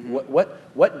like?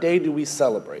 What day do we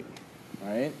celebrate?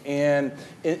 Right? And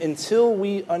until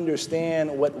we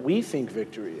understand what we think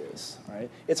victory is, right,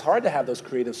 it's hard to have those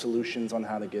creative solutions on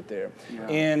how to get there. Yeah.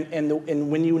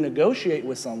 And when you negotiate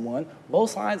with someone,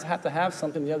 both sides have to have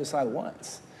something the other side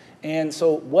wants. And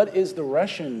so what is the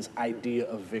Russians' idea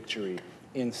of victory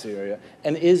in Syria?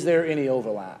 And is there any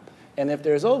overlap? And if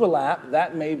there's overlap,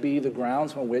 that may be the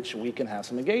grounds on which we can have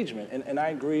some engagement. And I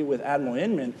agree with Admiral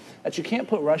Inman that you can't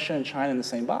put Russia and China in the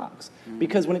same box.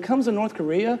 Because when it comes to North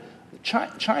Korea,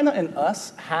 China and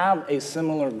us have a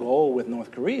similar goal with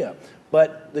North Korea.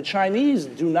 But the Chinese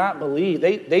do not believe,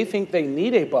 they think they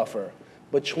need a buffer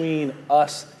between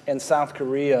us and South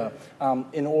Korea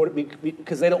in order,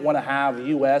 because they don't want to have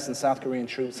U.S. and South Korean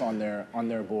troops on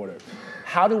their border.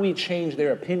 How do we change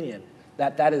their opinion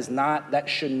that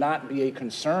should not be a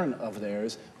concern of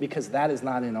theirs, because that is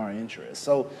not in our interest?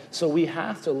 So we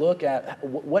have to look at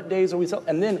what days are we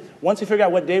celebrating, and then once we figure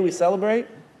out what day we celebrate,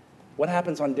 what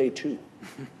happens on day 2?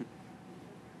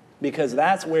 Because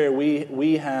that's where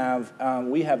we have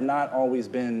not always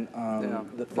been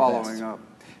the following best. up.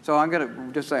 So I'm going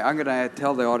to just say, I'm going to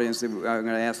tell the audience that I'm going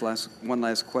to ask one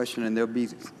last question, and there'll be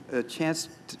a chance.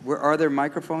 Are there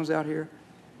microphones out here?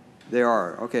 There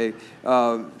are. Okay.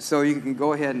 So you can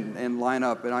go ahead and line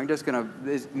up, and I'm just going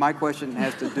to. My question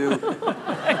has to do.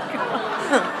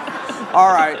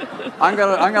 All right, I'm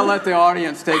gonna let the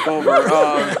audience take over.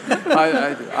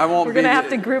 I won't. We're gonna have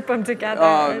to group them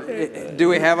together. Do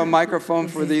we have a microphone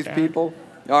for these people?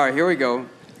 All right, here we go.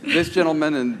 This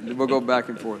gentleman, and we'll go back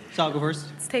and forth. So I'll go first.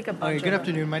 Let's take a bunch. Good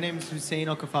afternoon. My name is Hussein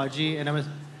Al-Kafaji, and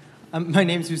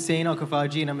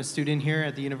I'm a student here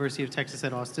at the University of Texas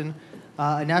at Austin.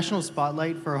 A national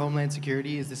spotlight for homeland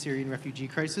security is the Syrian refugee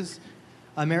crisis.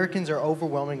 Americans are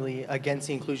overwhelmingly against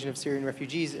the inclusion of Syrian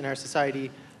refugees in our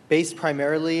society, based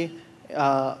primarily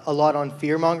a lot on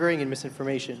fear-mongering and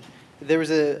misinformation. There was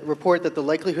a report that the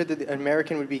likelihood that an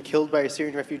American would be killed by a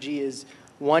Syrian refugee is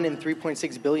 1 in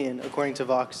 3.6 billion, according to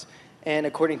Vox. And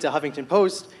according to Huffington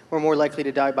Post, we're more likely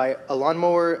to die by a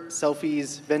lawnmower,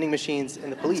 selfies, vending machines,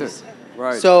 and the police.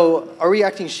 Right. So are we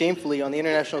acting shamefully on the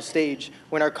international stage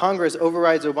when our Congress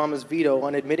overrides Obama's veto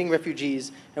on admitting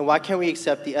refugees, and why can't we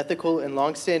accept the ethical and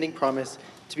long-standing promise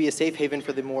to be a safe haven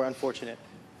for the more unfortunate?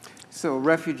 So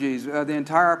refugees, the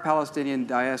entire Palestinian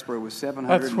diaspora was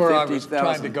 750,000. That's where I was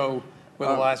trying to go with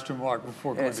the last remark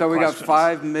before going to so we got questions.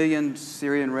 5 million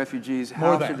Syrian refugees.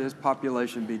 How should this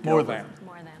population be dealt with?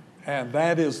 More than. And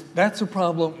that's a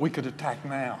problem we could attack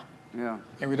now. Yeah.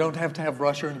 And we don't have to have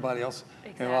Russia or anybody else.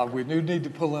 Exactly. We do need to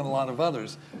pull in a lot of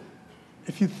others.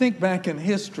 If you think back in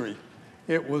history,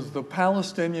 it was the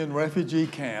Palestinian refugee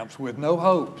camps with no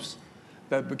hopes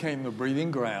that became the breeding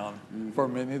ground for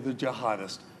many of the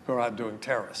jihadists who are out doing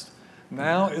terrorists.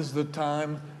 Now is the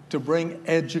time to bring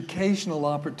educational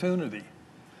opportunity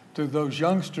to those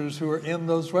youngsters who are in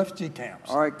those refugee camps.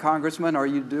 All right, Congressman, are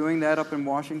you doing that up in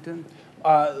Washington?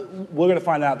 We're going to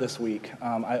find out this week.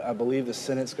 I believe the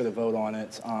Senate's going to vote on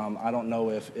it. I don't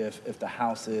know if the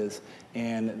House is,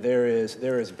 and there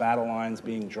is battle lines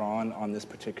being drawn on this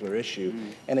particular issue.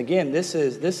 And again, this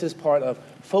is part of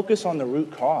focus on the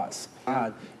root cause.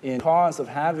 In cause of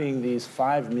having these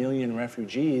 5 million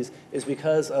refugees is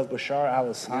because of Bashar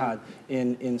al-Assad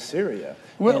in Syria.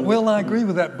 Well, I agree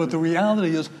with that, but the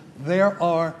reality is there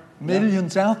are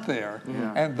millions out there,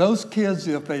 and those kids,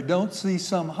 if they don't see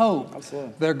some hope,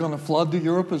 they're going to flood to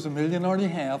Europe, as a million already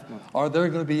have, or they're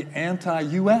going to be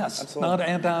anti-U.S., not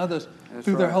anti-others,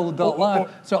 through their whole adult life.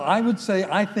 So I would say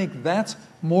I think that's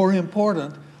more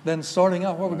important than sorting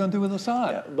out what we're going to do with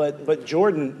Assad. Yeah, but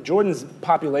Jordan's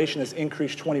population has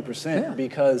increased 20%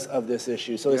 because of this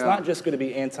issue. So it's not just going to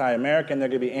be anti-American, they're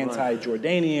going to be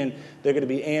anti-Jordanian, they're going to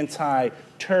be anti-Turkish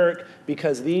Turk,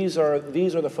 because these are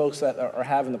the folks that are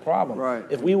having the problem. Right.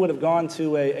 If we would have gone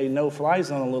to a no-fly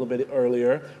zone a little bit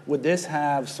earlier, would this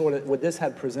have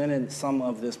presented some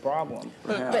of this problem?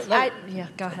 Go ahead.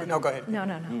 No, go ahead. No.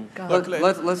 Go ahead.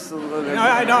 Let's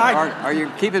are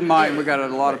you keep in mind we got a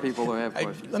lot of people who have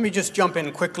questions. Let me just jump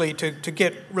in quickly to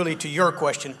get really to your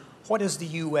question. What is the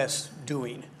U.S.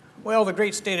 doing? Well, the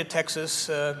great state of Texas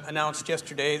announced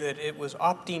yesterday that it was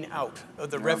opting out of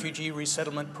the refugee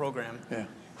resettlement program. Yeah.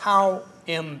 How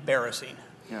embarrassing.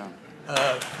 Yeah.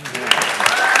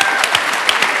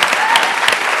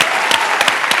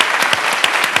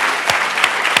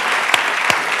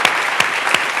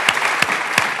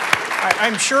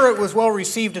 I'm sure it was well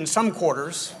received in some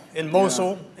quarters, in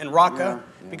Mosul, in Raqqa,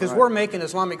 because we're making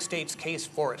Islamic State's case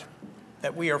for it,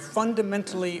 that we are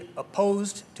fundamentally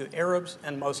opposed to Arabs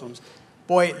and Muslims.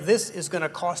 Boy, this is going to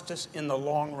cost us in the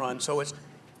long run. So it's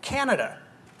Canada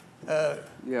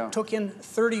took in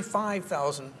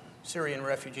 35,000 Syrian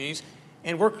refugees,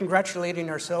 and we're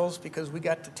congratulating ourselves because we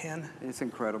got to 10. It's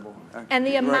incredible. And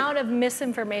the amount of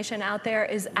misinformation out there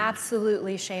is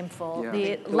absolutely shameful. Yeah.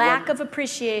 The lack of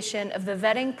appreciation of the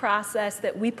vetting process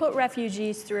that we put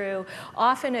refugees through,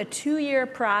 often a 2-year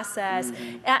process.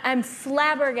 Mm-hmm. I'm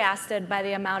flabbergasted by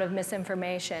the amount of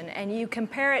misinformation. And you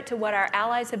compare it to what our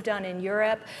allies have done in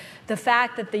Europe, the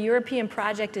fact that the European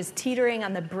project is teetering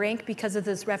on the brink because of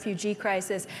this refugee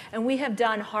crisis, and we have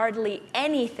done hardly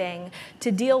anything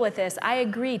to deal with this. I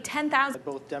agree, 10,000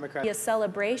 both Democrats. A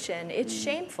celebration. It's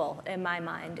shameful in my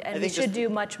mind, and we should do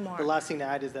much more. The last thing to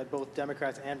add is that both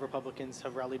Democrats and Republicans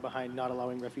have rallied behind not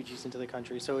allowing refugees into the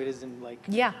country, so it isn't like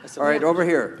All right, over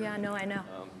here. Yeah, no, I know.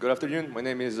 Good afternoon. My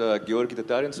name is Georgi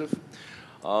Tatarintsov.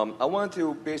 I wanted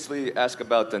to basically ask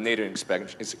about the NATO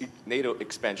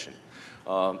expansion.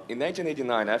 In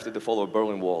 1989, after the fall of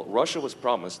Berlin Wall, Russia was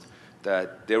promised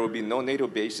that there would be no NATO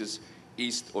bases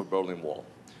east of Berlin Wall.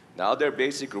 Now they're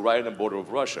basically right on the border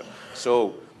of Russia.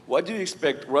 So what do you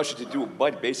expect Russia to do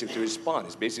but basically to respond?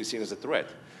 It's basically seen as a threat.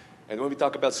 And when we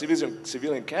talk about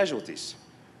civilian casualties,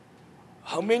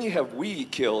 how many have we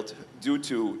killed due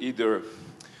to either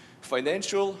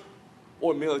financial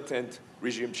or militant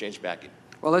regime change backing?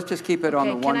 Well, let's just keep it on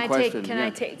the one question.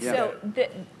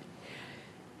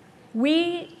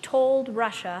 We told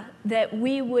Russia that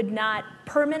we would not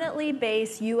permanently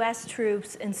base U.S.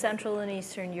 troops in Central and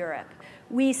Eastern Europe.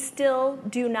 We still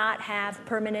do not have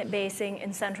permanent basing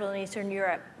in Central and Eastern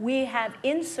Europe. We have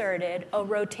inserted a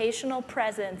rotational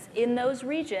presence in those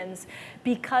regions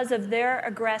because of their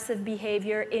aggressive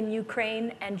behavior in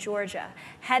Ukraine and Georgia.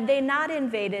 Had they not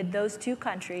invaded those two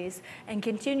countries and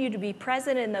continued to be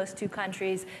present in those two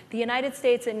countries, the United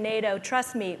States and NATO,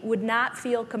 trust me, would not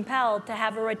feel compelled to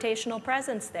have a rotational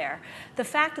presence there. The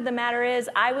fact of the matter is,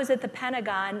 I was at the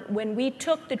Pentagon when we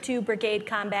took the 2 brigade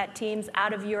combat teams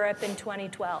out of Europe in 2012.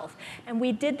 And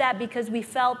we did that because we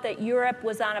felt that Europe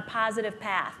was on a positive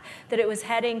path, that it was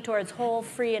heading towards whole,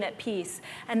 free, and at peace,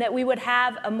 and that we would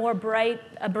have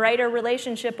a brighter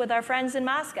relationship with our friends in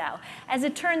Moscow. As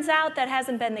it turns out, that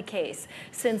hasn't been the case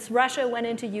since Russia went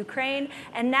into Ukraine,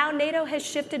 and now NATO has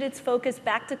shifted its focus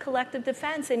back to collective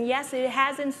defense, and yes, it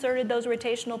has inserted those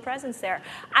rotational presence there.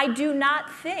 I do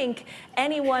not think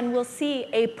anyone will see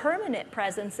a permanent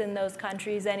presence in those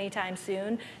countries anytime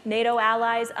soon. NATO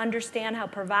allies understand how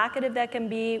provocative that can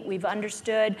be. We've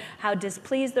understood how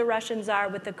displeased the Russians are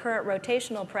with the current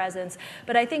rotational presence.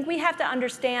 But I think we have to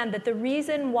understand that the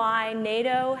reason why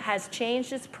NATO has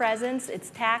changed its presence, its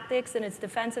tactics, and its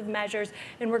defensive measures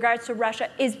in regards to Russia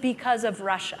is because of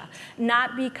Russia,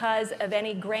 not because of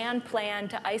any grand plan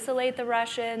to isolate the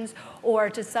Russians or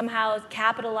to somehow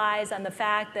capitalize on the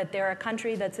fact that they're a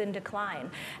country that's in decline.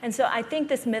 And so I think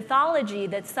this mythology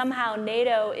that somehow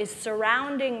NATO is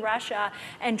surrounding Russia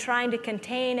and trying to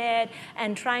contain it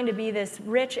and trying to be this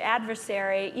rich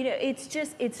adversary,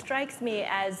 it strikes me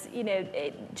as,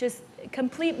 just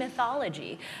complete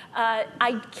mythology.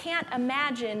 I can't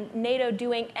imagine NATO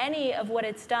doing any of what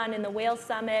it's done in the Wales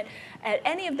Summit, at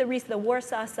any of the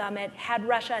Warsaw Summit, had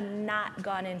Russia not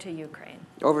gone into Ukraine.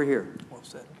 Over here. Well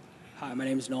said. Hi, my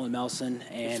name is Nolan Melson,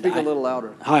 and speak a little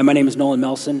louder. Hi, my name is Nolan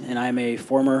Melson, and I'm a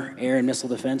former air and missile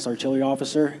defense artillery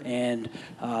officer, and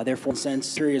therefore, since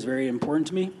Syria is very important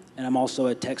to me, and I'm also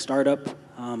a tech startup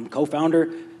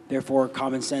co-founder. Therefore,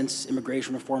 common sense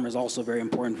immigration reform is also very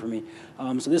important for me.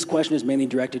 So this question is mainly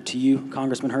directed to you,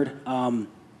 Congressman Hurd.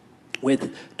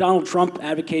 With Donald Trump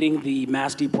advocating the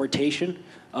mass deportation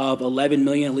of 11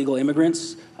 million illegal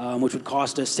immigrants, which would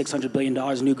cost us $600 billion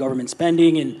in new government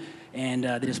spending and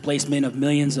the displacement of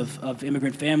millions of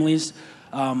immigrant families,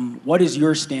 what is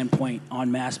your standpoint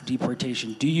on mass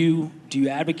deportation? Do you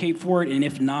advocate for it? And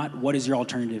if not, what is your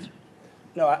alternative?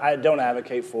 No, I don't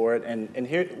advocate for it, and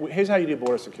here's how you do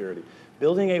border security.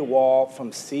 Building a wall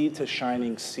from sea to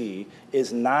shining sea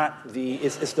is not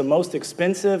it's the most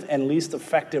expensive and least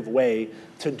effective way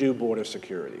to do border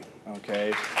security,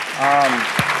 okay?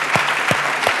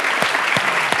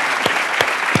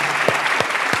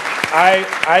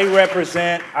 I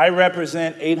represent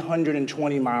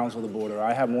 820 miles of the border.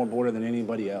 I have more border than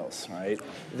anybody else, right?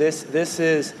 This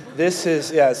is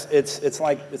yes. It's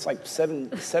like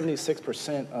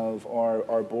 76% of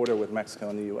our border with Mexico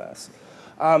and the U.S.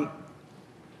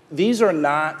 These are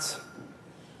not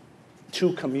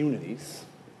two communities.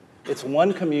 It's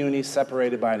one community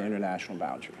separated by an international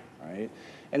boundary, right?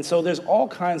 And so there's all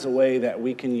kinds of ways that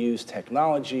we can use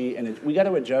technology, and we got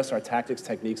to adjust our tactics,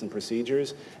 techniques, and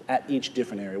procedures at each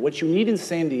different area. What you need in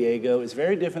San Diego is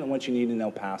very different than what you need in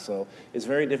El Paso, is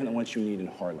very different than what you need in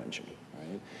Harlingen,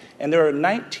 right? And there are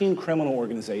 19 criminal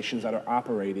organizations that are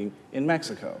operating in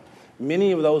Mexico.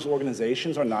 Many of those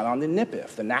organizations are not on the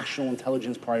NIPIF, the National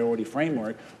Intelligence Priority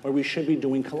Framework, where we should be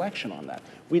doing collection on that.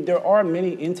 There are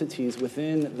many entities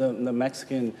within the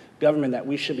Mexican government that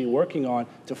we should be working on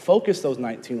to focus those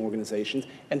 19 organizations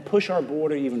and push our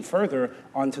border even further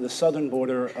onto the southern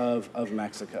border of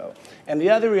Mexico. And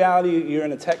the other reality, you're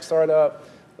in a tech startup,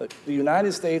 the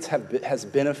United States has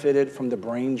benefited from the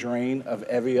brain drain of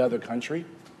every other country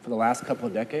for the last couple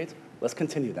of decades. Let's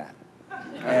continue that.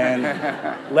 And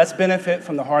let's benefit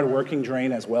from the hard-working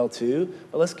drain as well, too.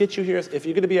 But let's get you here. If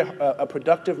you're going to be a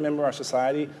productive member of our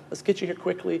society, let's get you here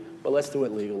quickly, but let's do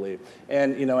it legally.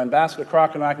 And, Ambassador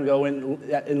Crocker and I can go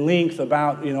in length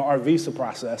about, our visa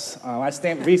process. I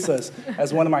stamped visas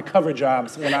as one of my cover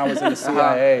jobs when I was in the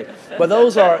CIA. But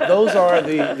those are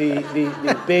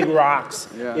the big rocks,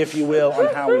 if you will,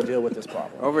 on how we deal with this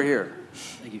problem. Over here.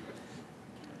 Thank you.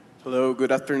 Hello,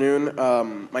 good afternoon.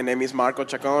 My name is Marco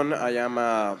Chacon. I am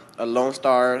a Lone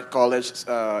Star College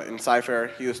in Cypher,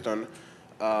 Houston,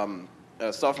 a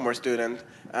sophomore student,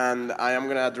 and I am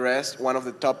going to address one of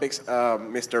the topics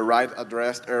Mr. Wright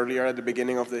addressed earlier at the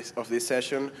beginning of this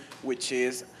session, which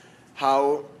is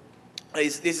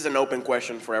this is an open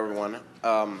question for everyone.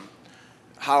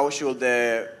 How should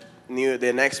the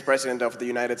next president of the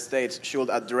United States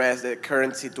should address the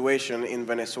current situation in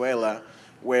Venezuela,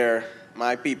 where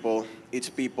my people, its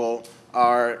people,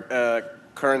 are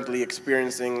currently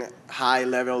experiencing high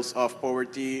levels of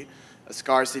poverty,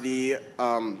 scarcity,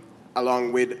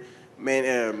 along with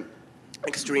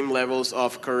extreme levels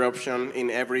of corruption in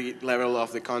every level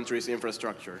of the country's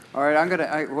infrastructure. All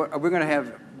right, we're gonna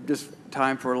have just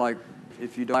time for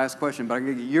if you don't last question, but I'm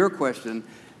gonna get your question,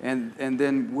 and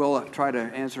then we'll try to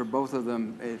answer both of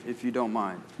them if you don't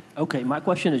mind. Okay, my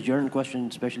question is your question,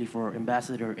 especially for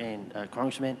Ambassador and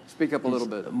Congressman. Speak up a little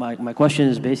bit. My question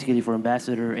is basically for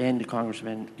Ambassador and the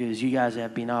Congressman, because you guys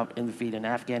have been out in the field in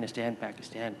Afghanistan,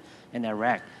 Pakistan, and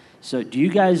Iraq. So do you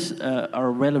guys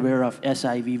are well aware of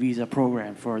SIV visa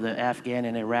program for the Afghan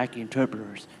and Iraqi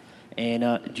interpreters?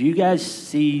 And do you guys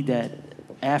see that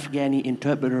Afghani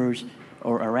interpreters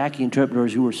or Iraqi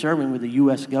interpreters who are serving with the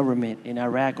U.S. government in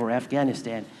Iraq or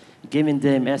Afghanistan, giving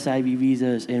them SIV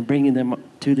visas and bringing them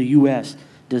to the U.S.,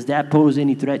 does that pose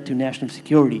any threat to national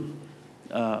security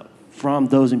from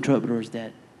those interpreters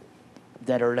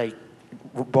that are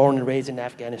born and raised in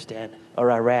Afghanistan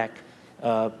or Iraq,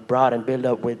 brought and built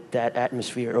up with that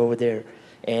atmosphere over there?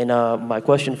 And my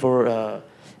question for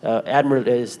Admiral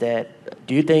is that,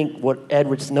 do you think what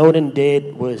Edward Snowden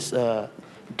did was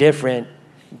different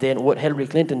than what Hillary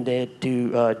Clinton did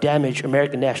to damage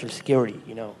American national security?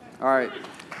 All right.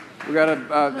 We got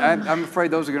to. I'm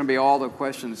afraid those are going to be all the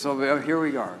questions. So here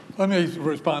we are. Let me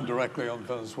respond directly on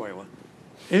Venezuela.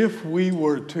 If we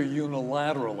were to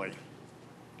unilaterally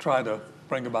try to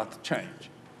bring about the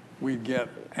change, we'd get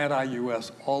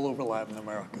anti-U.S. all over Latin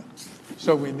America.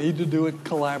 So we need to do it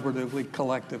collaboratively,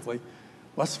 collectively.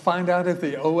 Let's find out if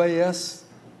the OAS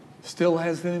still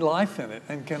has any life in it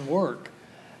and can work.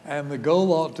 And the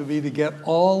goal ought to be to get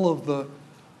all of the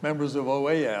members of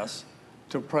OAS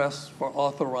to press for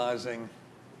authorizing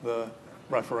the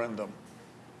referendum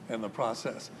in the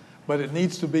process. But it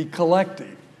needs to be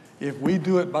collective. If we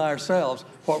do it by ourselves,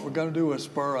 what we're going to do is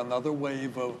spur another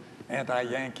wave of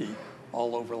anti-Yankee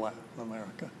all over Latin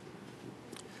America.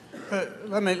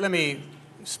 Let me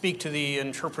speak to the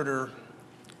interpreter,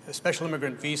 special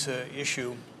immigrant visa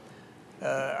issue.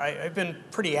 I've been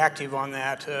pretty active on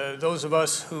that. Those of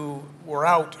us who were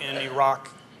out in Iraq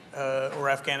or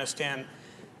Afghanistan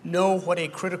know what a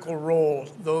critical role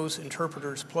those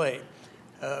interpreters play.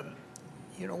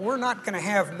 We're not going to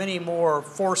have many more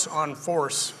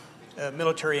force-on-force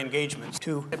military engagements.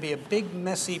 To be a big,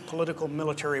 messy political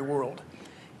military world.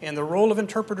 And the role of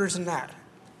interpreters in that,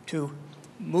 to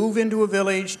move into a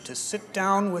village, to sit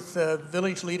down with the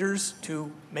village leaders,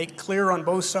 to make clear on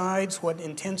both sides what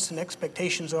intents and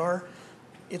expectations are,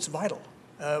 it's vital.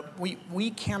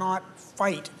 We cannot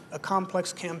fight a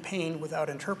complex campaign without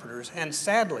interpreters. And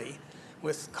sadly,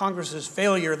 with Congress's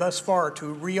failure thus far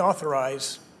to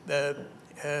reauthorize the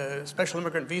special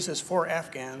immigrant visas for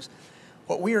Afghans,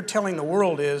 what we are telling the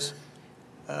world is,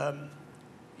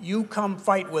 you come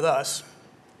fight with us,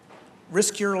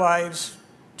 risk your lives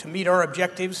to meet our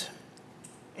objectives,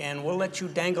 and we'll let you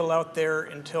dangle out there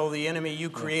until the enemy you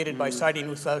created by siding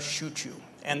with us shoots you.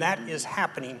 And that is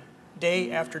happening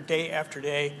day after day after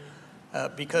day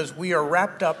because we are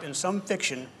wrapped up in some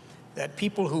fiction that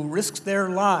people who risk their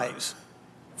lives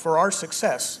for our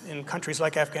success in countries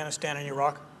like Afghanistan and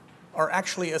Iraq are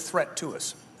actually a threat to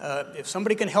us. If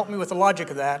somebody can help me with the logic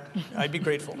of that, I'd be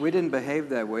grateful. We didn't behave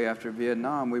that way after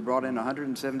Vietnam. We brought in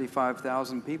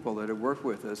 175,000 people that have worked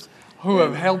with us. Who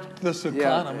have helped this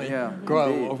economy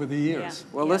grow indeed. over the years.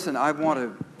 Well, listen, I want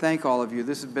to thank all of you.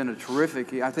 This has been a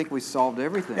terrific, I think we solved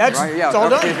everything, That's right? Yeah, it's all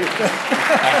done.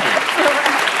 Thank you.